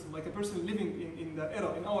mu'asir person, like a person living in the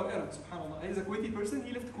era, in our era, subhanAllah. He's a Kuwaiti person,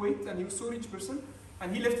 he left Kuwait, and he was so rich person,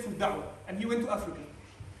 and he left for da'wah, and he went to Africa.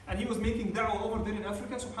 And he was making da'wah over there in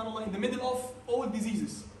Africa, subhanAllah, in the middle of all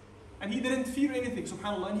diseases. And he didn't fear anything,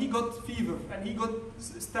 subhanAllah, and he got fever, and he got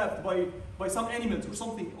stabbed by some animals or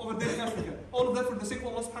something over there in Africa. All of that for the sake of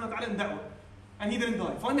Allah subhanahu wa ta'ala and da'wah. And he didn't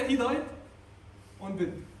die. Finally, he died on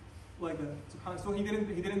bed, like that. So he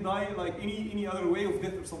didn't die like any other way of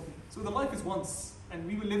death or something. So the life is once, and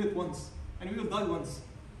we will live it once, and we will die once,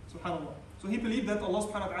 subhanAllah. So he believed that Allah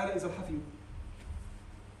subhanahu wa ta'ala is Al-Hafiz.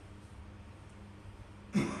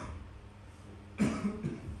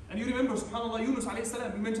 And you remember, subhanAllah, Yunus alayhi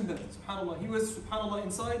salam, we mentioned that, subhanAllah, he was, subhanAllah,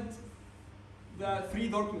 inside the three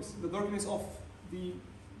darkness, the darkness of the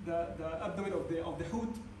abdomen of the hood,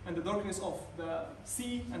 and the darkness of the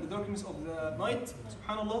sea, and the darkness of the night,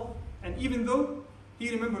 subhanAllah. And even though he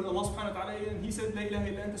remembered Allah subhanahu wa ta'ala, and he said, La ilaha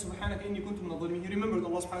illa anta subhanaka inni kuntu min adh-dhalimin, he remembered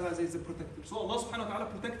Allah subhanahu wa ta'ala as the protector. So Allah subhanahu wa ta'ala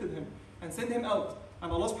protected him and sent him out.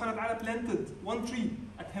 And Allah subhanahu wa ta'ala planted one tree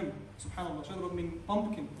at him, subhanAllah, shajarah min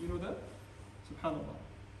pumpkin, you know that? Subhanallah.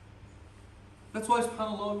 That's why,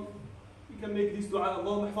 subhanAllah, we can make this dua,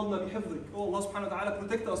 Allahumma hifadna bihifdhik. Oh, Allah subhanahu wa ta'ala,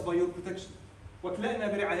 protect us by your protection. وَكْلَأْنَا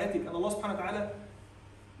بِرِعَايَتِكَ. And Allah subhanahu wa ta'ala,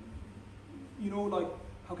 you know, like,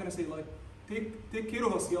 how can I say, like, take care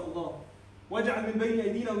of us, Ya Allah. وَاجْعَلْ مِنْ بَيْنِ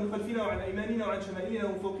أَيْدِينَا وَمِنْ خَلْفِنَا وَعَنْ أَيْمَانِنَا وَعَنْ شَمَائِلِنَا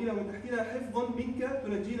وَمِنْ فَوْقِنَا وَمِنْ تَحْتِنَا حِفْظًا مِنْكَ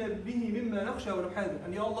تُنَجِّينَا بِهِ مِمَّا نَخْشَى وَنُحَاذِرُ.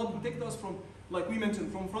 And Ya Allah, protect us from, like we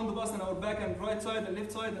mentioned, from front of us and our back and right side and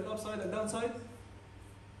left side and upside and downside.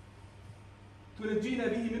 تُنَجِّينَا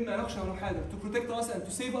بِهِ مِمَّا نَخْشَى وَنُحَاذِرُ. To protect us and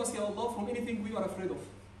to save us, Ya Allah, from anything we are afraid of.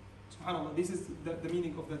 SubhanAllah, this is the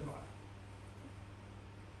meaning of that dua.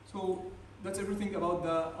 So that's everything about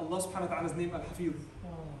the Allah subhanahu wa ta'ala's name, Al-Hafiz.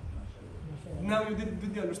 Now did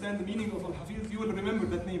you understand the meaning of Al-Hafiz? You will remember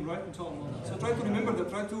that name, right? Inshallah. So try to remember that,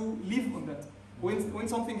 try to live on that. When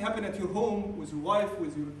something happened at your home, with your wife,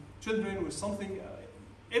 with your children, with something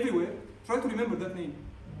everywhere, try to remember that name.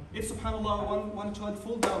 If subhanAllah, one child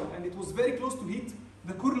fall down and it was very close to hit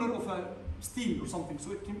the corner of a steel or something,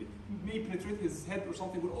 so it may penetrate his head or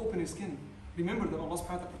something, will open his skin. Remember that Allah subhanahu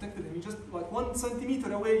wa ta'ala protected him. He just like 1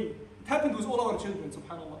 centimeter away. It happened with all our children,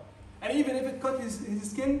 subhanAllah. And even if it cut his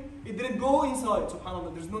skin, it didn't go inside,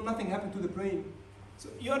 subhanAllah. There's nothing happened to the brain. So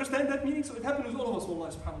you understand that meaning? So it happened with all of us,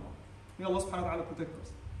 wallahi, subhanAllah. May Allah subhanahu wa ta'ala protect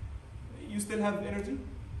us. You still have energy?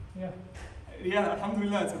 Yeah. Yeah,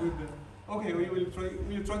 alhamdulillah, it's a good day. Okay, we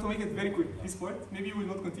will try to make it very quick, this part. Maybe we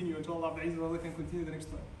will not continue, inshallah, Allah can continue the next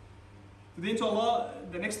time. Today, inshallah,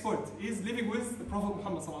 the next part is living with the Prophet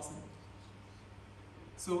Muhammad sallallahu alaihi wasallam.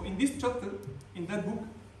 So in this chapter, in that book,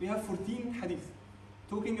 we have 14 hadith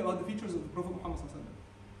talking about the features of the Prophet Muhammad sallallahu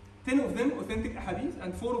alaihi wasallam. 10 of them authentic hadith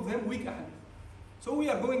and 4 of them weak hadith. So we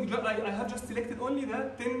are going, I have just selected only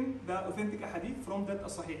the 10 authentic hadith from that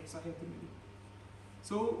Sahih Tirmidhi.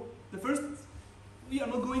 So the first, we are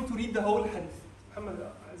not going to read the whole hadith.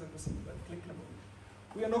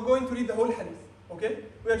 We are not going to read the whole hadith, okay?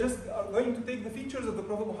 We are just going to take the features of the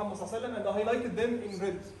Prophet Muhammad sallallahu alaihi wasallam and I highlighted them in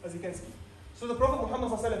red, as you can see. So the Prophet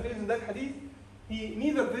Muhammad sallallahu alaihi wasallam in that hadith, he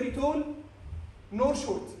neither very tall nor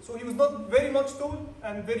short. So he was not very much tall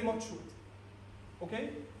and very much short. Okay?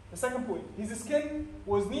 The second point, his skin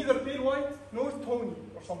was neither pale white nor tawny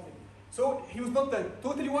or something. So he was not like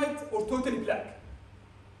totally white or totally black.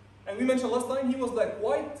 And we mentioned last time he was like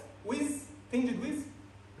white with tinged with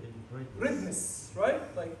redness, right?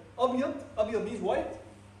 Like abiyad means white,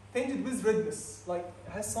 tinged with redness, like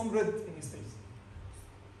has some red in his face.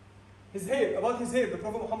 His hair, about his hair, the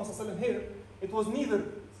Prophet Muhammad sallallahu alaihi wasallam hair, it was neither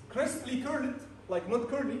crisply curled, like not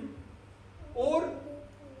curly,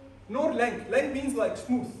 nor lank. Lank means like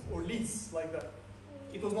smooth or lease, like that.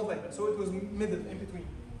 It was not like that, so it was middle, in between.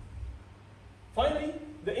 Finally,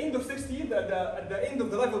 the end of 60 years, at the end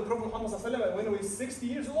of the life of the Prophet Muhammad sallallahu alaihi wasallam, when he was 60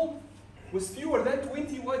 years old, was fewer than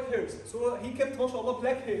 20 white hairs. So he kept, mashallah,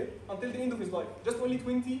 black hair until the end of his life. Just only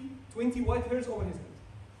 20 white hairs over his head.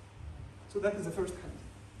 So that is the first hadith.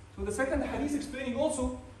 So the second hadith explaining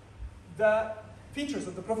also the features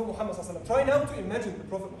of the Prophet Muhammad sallallahu alaihi wasallam. Try now to imagine the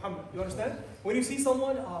Prophet Muhammad. You understand? When you see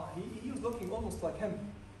someone, he was looking almost like him.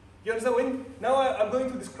 You understand? Now I'm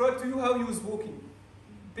going to describe to you how he was walking.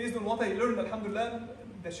 Based on what I learned, alhamdulillah,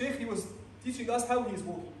 the Shaykh, he was teaching us how he is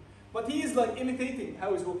walking. But he is like imitating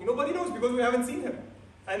how he's walking. Nobody knows because we haven't seen him.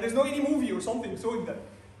 And there's no any movie or something showing that.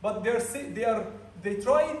 But they are they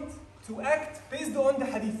tried to act based on the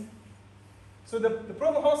hadith. So the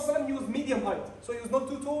Prophet Muhammad, he was medium height. So he was not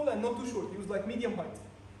too tall and not too short. He was like medium height.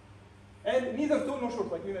 And neither tall nor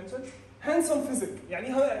short, like we mentioned. Handsome physique.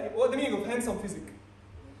 يعني what the meaning of handsome physique?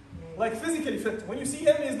 Like physically fit. When you see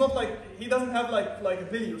him, he's not like, he doesn't have like a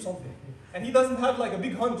belly or something. And he doesn't have like a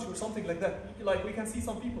big hunch or something like that. Like we can see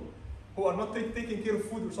some people who are not taking care of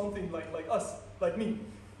food or something like us, like me.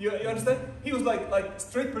 You understand? He was like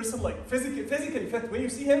straight person, like physically fit. When you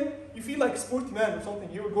see him, you feel like a sporty man or something.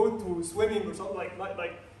 He will go to swimming or something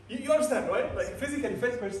like you understand, right? Like a physically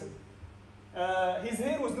fit person. His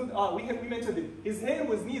hair was not, we mentioned it. His hair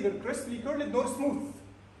was neither crisply curled nor smooth.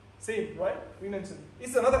 Same, right? We mentioned.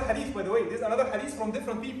 It's another hadith, by the way. There's another hadith from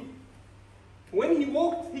different people. When he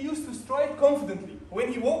walked, he used to stride confidently.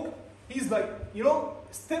 When he walked, he's like,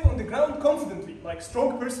 step on the ground confidently, like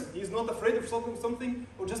strong person. He's not afraid of something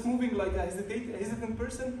or just moving like a hesitant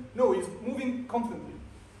person. No, he's moving confidently.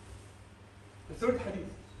 The third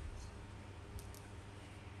hadith.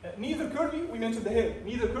 Neither curly, we mentioned the hair.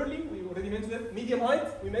 Neither curly, we already mentioned it. Medium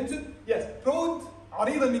height, we mentioned. Yes, broad,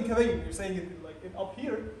 عريضا من كبين. You're saying it like up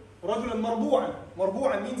here. رجلا مربوعا.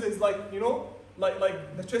 مربوعا means it's like,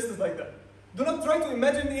 like the chest is like that. Do not try to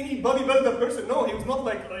imagine any bodybuilder person. No, he was not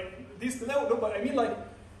like this. No, but I mean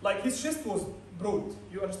like his chest was broad.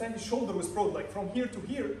 You understand? His shoulder was broad. Like from here to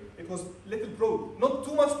here, it was little broad. Not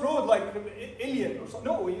too much broad like alien or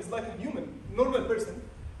something. No, he's like a human, normal person.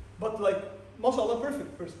 But like, mashallah,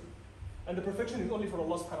 perfect person. And the perfection is only for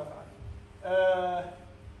Allah subhanahu wa ta'ala.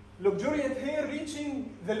 Luxuriant hair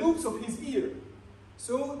reaching the loops of his ear.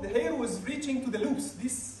 So the hair was reaching to the loops,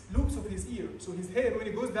 these loops of his ear. So his hair, when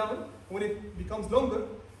it goes down, when it becomes longer,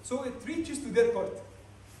 so it reaches to that part.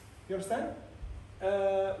 You understand?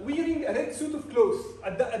 Wearing a red suit of clothes.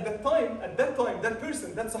 At that time, that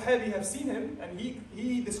person, that Sahabi, have seen him, and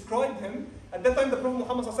he described him. At that time, the Prophet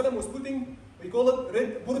Muhammad was putting, we call it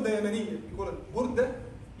red burda yamaniya. We call it burda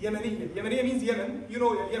yamaniya. Yamaniya means Yemen. You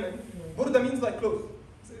know Yemen. Burda means like cloth.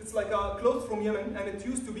 It's like a cloth from Yemen, and it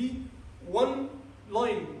used to be one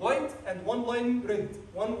line white and one line red.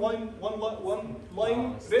 One line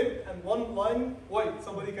red and one line white.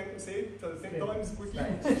 Somebody can say it at the same time quickly.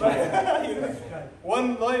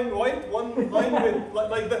 One line white, one line red,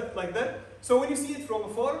 like that. So when you see it from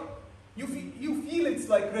afar, you feel it's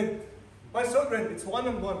like red. But it's not red. It's one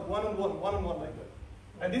on one like that.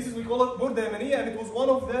 And this is, we call it burda yamaniya, and it was one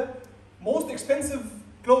of the most expensive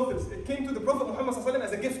clothes. It came to the Prophet Muhammad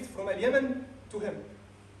as a gift from Yemen to him.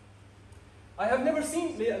 I have never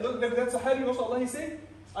seen, look, that Sahabi, mashallah, he said,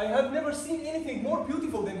 I have never seen anything more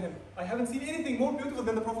beautiful than him. I haven't seen anything more beautiful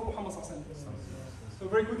than the Prophet Muhammad. So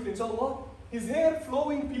very quickly, inshallah, his hair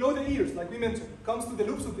flowing below the ears, like we mentioned, comes to the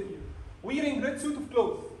loops of the ear. Wearing red suit of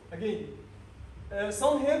clothes, again.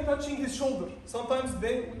 Some hair touching his shoulder. Sometimes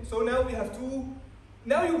so now we have two.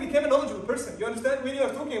 Now you became a knowledgeable person. You understand? When you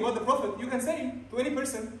are talking about the Prophet, you can say to any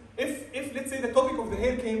person, if let's say the topic of the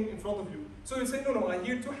hair came in front of you. So you say, no, I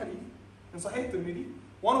hear two hadith. In Sahih Tirmidhi,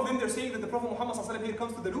 one of them they're saying that the Prophet Muhammad here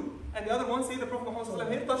comes to the loop, and the other one say the Prophet Muhammad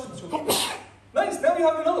here touches the shoulder. Nice, now you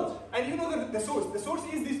have the knowledge. And you know the source. The source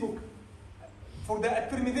is this book. For the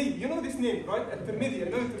At-Tirmidhi, you know this name, right? At-Tirmidhi, I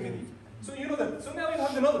know At-Tirmidhi. So you know that. So now you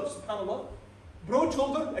have the knowledge, subhanAllah. Broad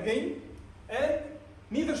shoulder, again, and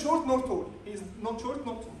neither short nor tall. He is not short,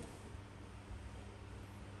 not tall.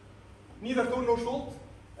 Neither tall nor short.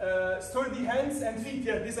 Sturdy hands and feet.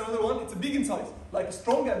 Yeah, this is another one. It's big in size, like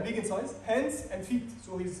strong and big in size. Hands and feet.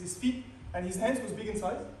 So his feet and his hands was big in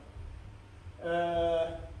size.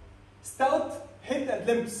 Stout head and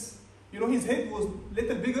limbs. You know, his head was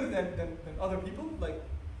little bigger than other people, like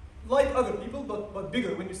other people, but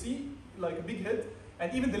bigger. When you see like a big head,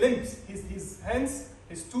 and even the limbs, his hands,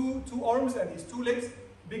 his two arms and his two legs,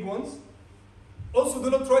 big ones. Also, do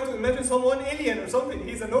not try to imagine someone alien or something.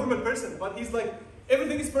 He's a normal person, but he's like.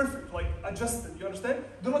 Everything is perfect, like adjusted, you understand?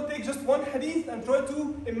 Do not take just one hadith and try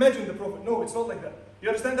to imagine the Prophet. No, it's not like that. You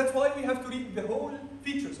understand? That's why we have to read the whole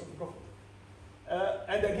features of the Prophet.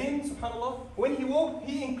 And again, subhanAllah, when he walked,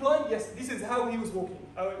 he inclined. Yes, this is how he was walking.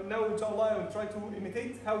 Now, inshallah, I will try to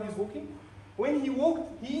imitate how he's walking. When he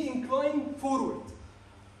walked, he inclined forward.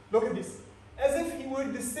 Look at this. As if he were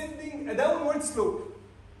descending a downward slope.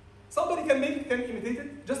 Somebody can imitate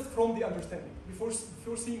it just from the understanding, before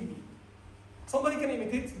seeing me. Somebody can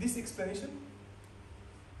imitate this explanation?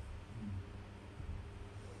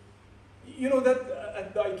 You know that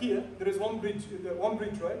at the IKEA, there is one bridge,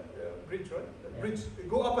 right? Bridge.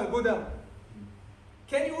 Go up and go down.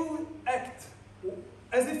 Can you act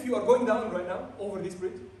as if you are going down right now, over this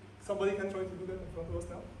bridge? Somebody can try to do that in front of us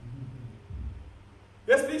now?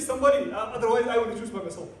 Yes, please, somebody. Otherwise, I will choose by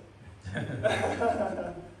myself.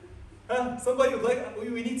 Somebody would like,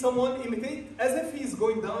 we need someone imitate as if he is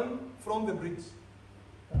going down from the bridge.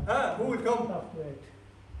 Who will come?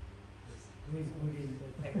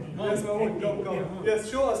 Yes, Mahmoud, come. Yes,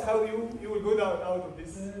 show us how you will go down out of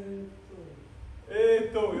this.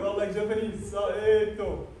 Eto, you are like Japanese.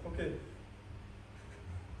 Eto. Okay.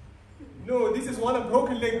 No, this is a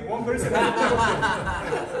broken leg. One person has a broken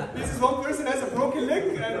leg. This is one person has a broken leg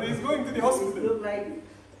and he's going to the hospital. Look like.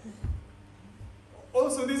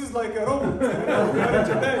 Also, this is like a robot. We are in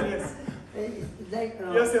Japan, yes. It's like.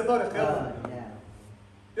 Yes, يا طارق يلا.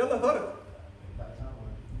 يلا طارق.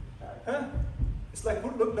 It's like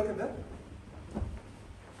look at that.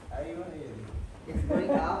 It's going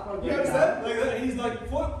up or You going understand? down. Like that. He's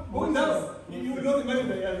like going down. You will not imagine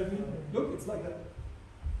that. Yeah, look, it's like that.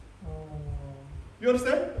 You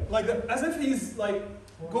understand? Like that, as if he's like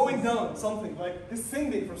going down something, like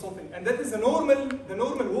descending from something, and that is the normal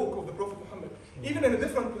walk of the Prophet Muhammad. Even in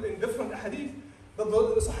different hadith, the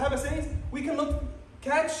Sahaba says we cannot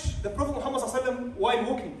catch the Prophet Muhammad ﷺ while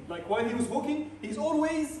walking. Like while he was walking, he's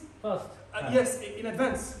always fast. Yes, in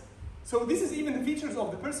advance. So this is even the features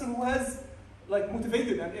of the person who has like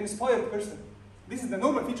motivated and inspired person. This is the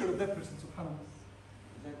normal feature of that person. Subhanallah.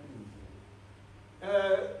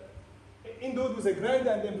 Indud was a grand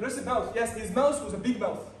and impressive mouth. Yes, his mouth was a big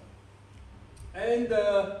mouth. And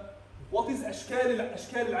what is ashkal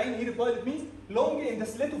al-ayn? He replied, it means long in the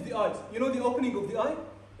slit of the eyes. You know the opening of the eye?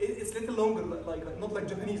 It's a little longer, like not like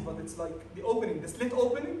Japanese, but it's like the opening, the slit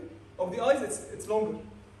opening of the eyes. It's longer.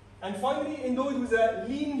 And finally, Indud was a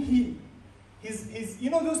lean heel. You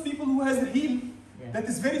know those people who has a heel that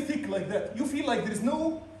is very thick like that. You feel like there is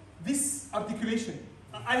no this articulation.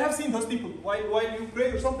 I have seen those people while you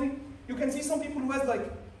pray or something. You can see some people who has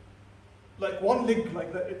like one leg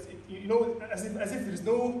like that. You know, as if there is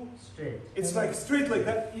no straight. It's like straight like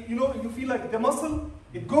that. You know, you feel like the muscle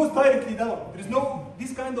it goes directly down. There is no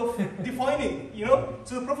this kind of defining. You know,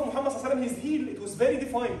 so the Prophet Muhammad ﷺ, his heel it was very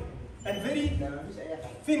defined and very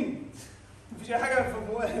thin.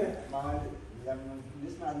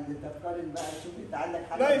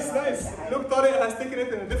 Nice. Look, Tariq has taken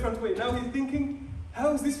it in a different way. Now he's thinking,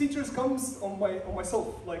 how these features comes on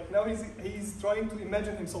myself? Like now he's trying to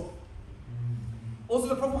imagine himself. Also,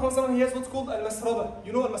 the Prophet Muhammad, he has what's called al-masraba.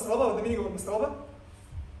 You know al-masraba, or the meaning of al-masraba?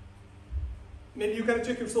 Maybe you can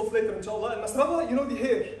check yourself later, inshallah. Al-masraba, you know the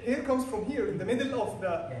hair. Hair comes from here, in the middle of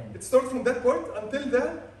the... It starts from that part until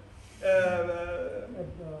the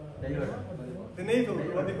navel,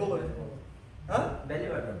 what they call it. Huh? Belly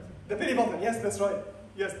button. The belly button, yes, that's right.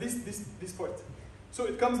 Yes, this part. So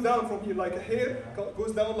it comes down from here like a hair,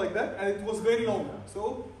 goes down like that, and it was very long.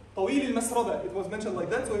 So, طويل المسربة, it was mentioned like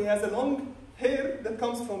that. So he has a long hair that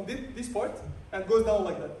comes from this part and goes down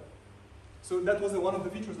like that. So that was one of the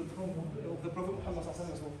features of the Prophet Muhammad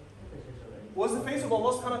as well. Was the face of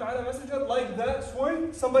Allah SWT messenger like the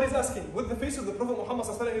sword? Somebody's asking. Was the face of the Prophet Muhammad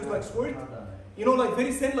is like sword? You know, like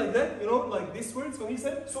very thin like that? You know, like this sword? So he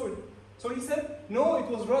said, sword. So he said, no, it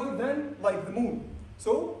was rather than like the moon.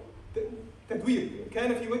 So, tadwir.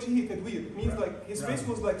 كان في وجهه تدوير. It means like his face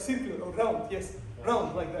was like circular or round. Yes,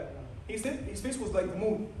 round like that. He said his face was like the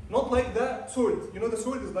moon, not like the sword. You know, the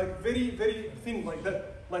sword is like very, very thin like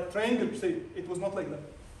that, like triangle shape. It was not like that.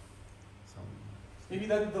 Maybe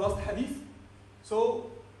that's the last hadith. So,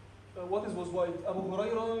 what was white? Abu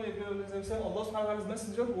Hurairah, maybe Allah SWT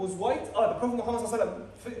messenger was white. The Prophet Muhammad SAW,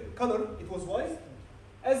 color, it was white,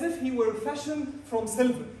 as if he were fashioned from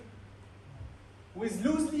silver, with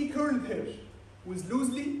loosely curled hair. With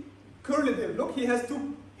loosely curled hair. Look, he has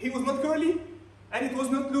two. He was not curly, and it was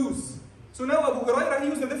not loose. So now Abu Hurairah, he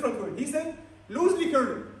used a different word. He said, loosely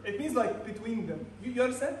curled. It means like between them. You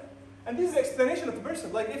understand? And this is the explanation of the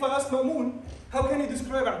person. Like if I ask Ma'mun, how can you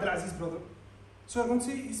describe Abdul Aziz, brother? So I'm going to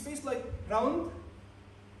say his face like round,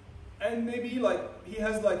 and maybe like he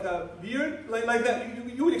has like a beard, like that.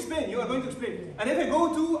 You will explain, you are going to explain. And if I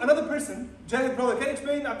go to another person, Jahid brother, can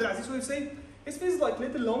explain Abdul Aziz, so he'll say, his face is like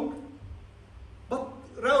little long, but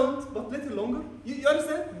round, but little longer. You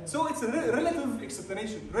understand? So it's a relative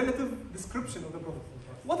explanation, relative description of the Prophet.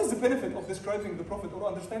 What is the benefit of describing the Prophet or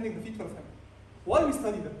understanding the feature of him? Why we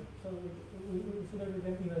study them? So we should have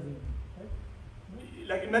been imagine, right?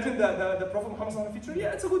 Like imagine the Prophet Muhammad feature.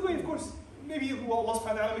 Yeah, it's a good way, of course. Maybe Allah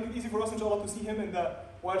SWT make it easy for us, inshallah, to see him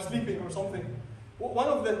while sleeping or something. One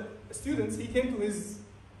of the students, he came to his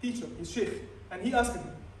teacher, his sheikh, and he asked him,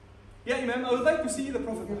 yeah, Imam, I would like to see the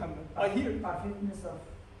Prophet Muhammad. I hear.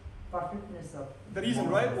 Perfectness of. The reason,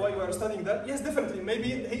 right, why you are studying that? Yes, definitely. Maybe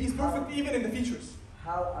he is perfect even in the features.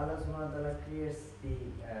 How Allah SWT creates the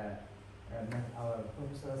our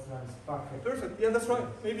Prophet is perfect. Perfect. Yeah, that's right.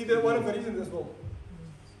 Maybe they're one of the reasons as well.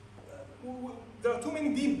 There are too many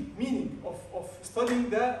deep meaning of studying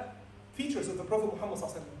the features of the Prophet Muhammad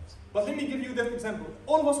ﷺ. But let me give you that example.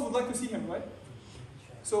 All of us would like to see him, right?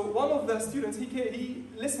 So one of the students, he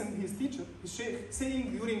listened his teacher, his sheikh,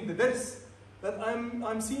 saying during the dars that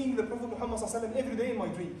I'm seeing the Prophet Muhammad ﷺ every day in my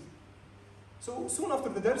dreams. So soon after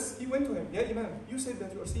the dars, he went to him. Yeah, Imam, you said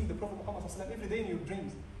that you are seeing the Prophet Muhammad ﷺ every day in your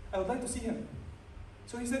dreams. I would like to see him.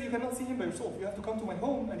 So he said, you cannot see him by yourself. You have to come to my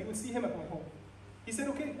home and you will see him at my home. He said,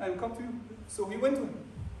 okay, I will come to you. So he went to him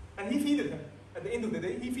and he feeded him. At the end of the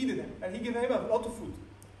day, he feeded him and he gave him a lot of food.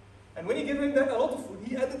 And when he gave him that a lot of food,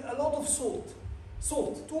 he added a lot of salt.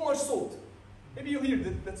 Salt, too much salt. Maybe you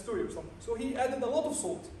heard that story or something. So he added a lot of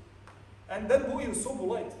salt. And that boy was so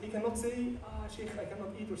polite. He cannot say, Sheikh, I cannot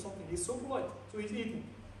eat or something. He's so polite. So he's eating.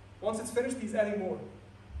 Once it's finished, he's adding more.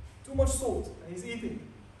 Too much salt, and he's eating.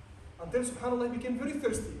 Until, subhanAllah, he became very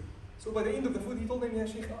thirsty. So by the end of the food, he told him, yeah,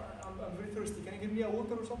 Sheikh, I'm very thirsty. Can you give me a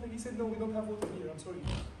water or something? He said, no, we don't have water here. I'm sorry.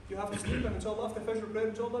 You have to sleep, and inshallah, after Fajr prayer,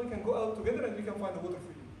 inshallah, we can go out together and we can find the water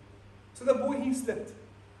for you. So the boy, he slept.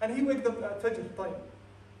 And he waked up at Fajr time.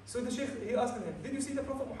 So the Sheikh, he asked him, did you see the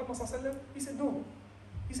Prophet Muhammad ﷺ? He said, no.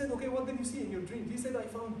 He said, okay, what did you see in your dreams? He said, I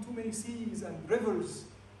found too many seas and rivers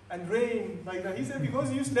and rain, like that. He said,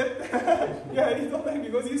 because you slept. Yeah, he told him,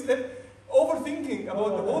 because you slept, overthinking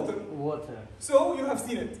about the water. So you have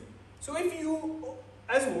seen it. So if you,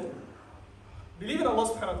 as well, believe in Allah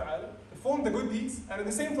subhanahu wa ta'ala, perform the good deeds, and at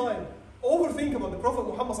the same time, overthink about the Prophet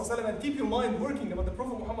Muhammad ﷺ and keep your mind working about the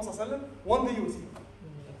Prophet Muhammad ﷺ, one day you will see him.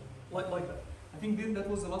 Like that. I think that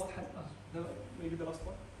was the last hadith. Maybe the last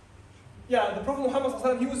one. Yeah, the Prophet Muhammad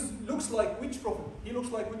ﷺ, he looks like which prophet? He looks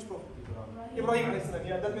like which prophet? Ibrahim alayhi salam.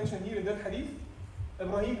 Yeah, that mentioned here in that hadith.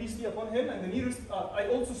 Ibrahim, peace be upon him, and the nearest, I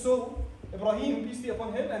also saw Ibrahim, peace be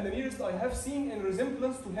upon him, and the nearest I have seen in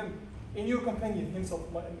resemblance to him, in your companion himself,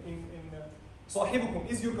 in Sahibukum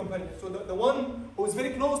is your companion. So the one who is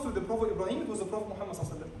very close to the Prophet Ibrahim, it was the Prophet Muhammad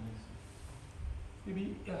ﷺ.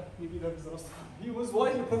 Maybe that is the last one. He was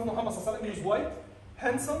white, the Prophet Muhammad ﷺ, he was white,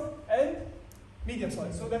 handsome, and medium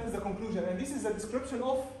size. So that is the conclusion. And this is a description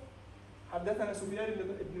of حدثنا سفيان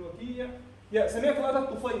بن وكيع. Yeah, سمعت أبا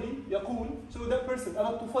الطفيلي يقول, so that person, أبا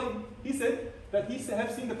الطفيل, he said that he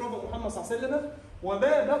have seen the Prophet Muhammad صلى الله عليه وسلم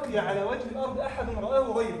وما بقي على وجه الأرض أحد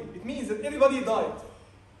رآه غيره. It means that everybody died.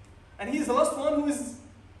 And he is the last one who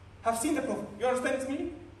have seen the Prophet. You understand its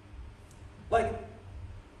meaning? Like,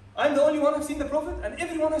 I'm the only one who have seen the Prophet, and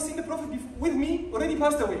everyone has seen the Prophet with me already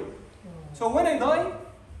passed away. So when I die,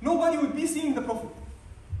 nobody will be seeing the Prophet.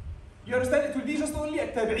 You understand? It will be just only a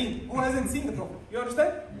tabi'een who hasn't seen the Prophet. You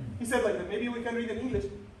understand? He said like that. Maybe we can read in English.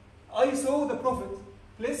 I saw the Prophet,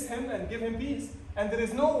 bless him and give him peace, and there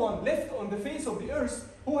is no one left on the face of the earth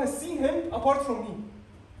who has seen him apart from me.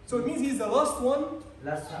 So it means he's the last one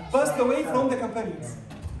passed away from the companions.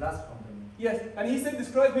 Last companion. Yes, and he said,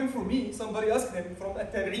 describe him for me. Somebody asked him from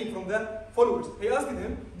at-tabi'een, from the followers. He asked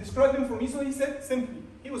him, describe him for me. So he said simply,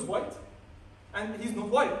 he was white, and he's not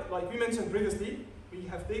white. Like we mentioned previously, we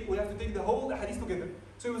have to take the whole hadith together.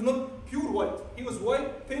 So he was not pure white. He was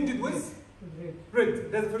white, tinged with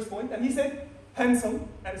red. That's the first point. And he said, handsome,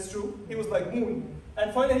 and it's true. He was like moon.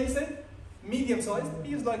 And finally he said, medium sized.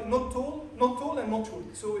 He is like not tall and not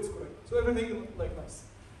short. So it's correct. So everything like nice.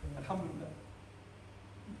 Alhamdulillah.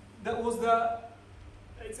 That was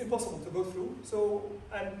it's impossible to go through. So,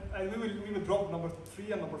 and we will drop number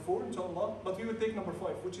 3 and number 4, inshallah. But we will take number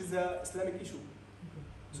 5, which is the Islamic issue.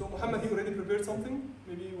 So Muhammad, you already prepared something?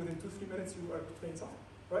 Maybe within 2-3 minutes you are playing something,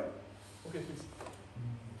 right? Okay, please.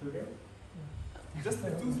 Today? Just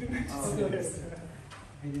like 2-3 minutes. Oh, yes.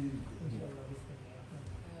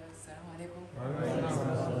 Assalamu alaikum.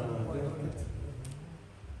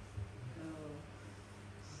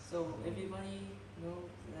 So everybody knows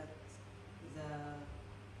that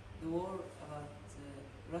the war about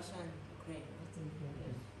Russia and Ukraine.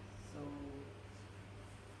 Right? So,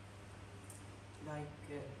 like,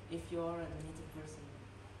 if you are a native person,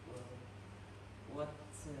 what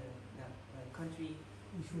country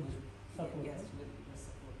should support? Yes, will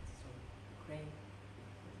support. So Ukraine.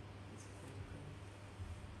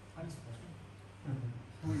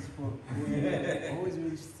 Who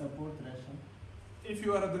will support Russia? If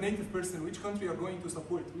you are a donative person, which country you are going to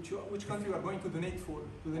support? Which country you are going to donate for?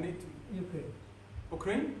 To donate to? Ukraine.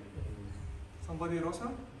 Ukraine? Somebody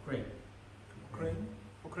Russia? Ukraine.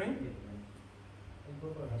 Ukraine? I'll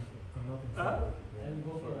go for Russia. I'll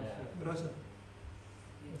go for Russia. Russia.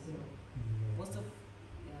 Yes.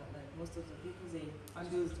 Most of the people they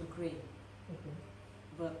choose Ukraine. Okay.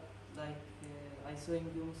 But like I saw in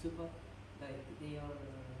Super, like they are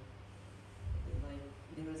like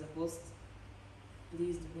there was a post,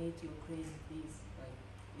 please donate to Ukraine, please, like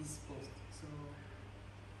this post. So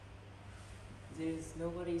there's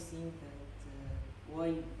nobody seeing that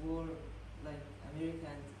why war like America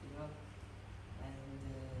and Iraq and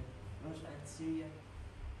Russia and Syria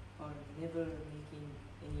are never making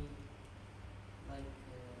any like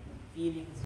feelings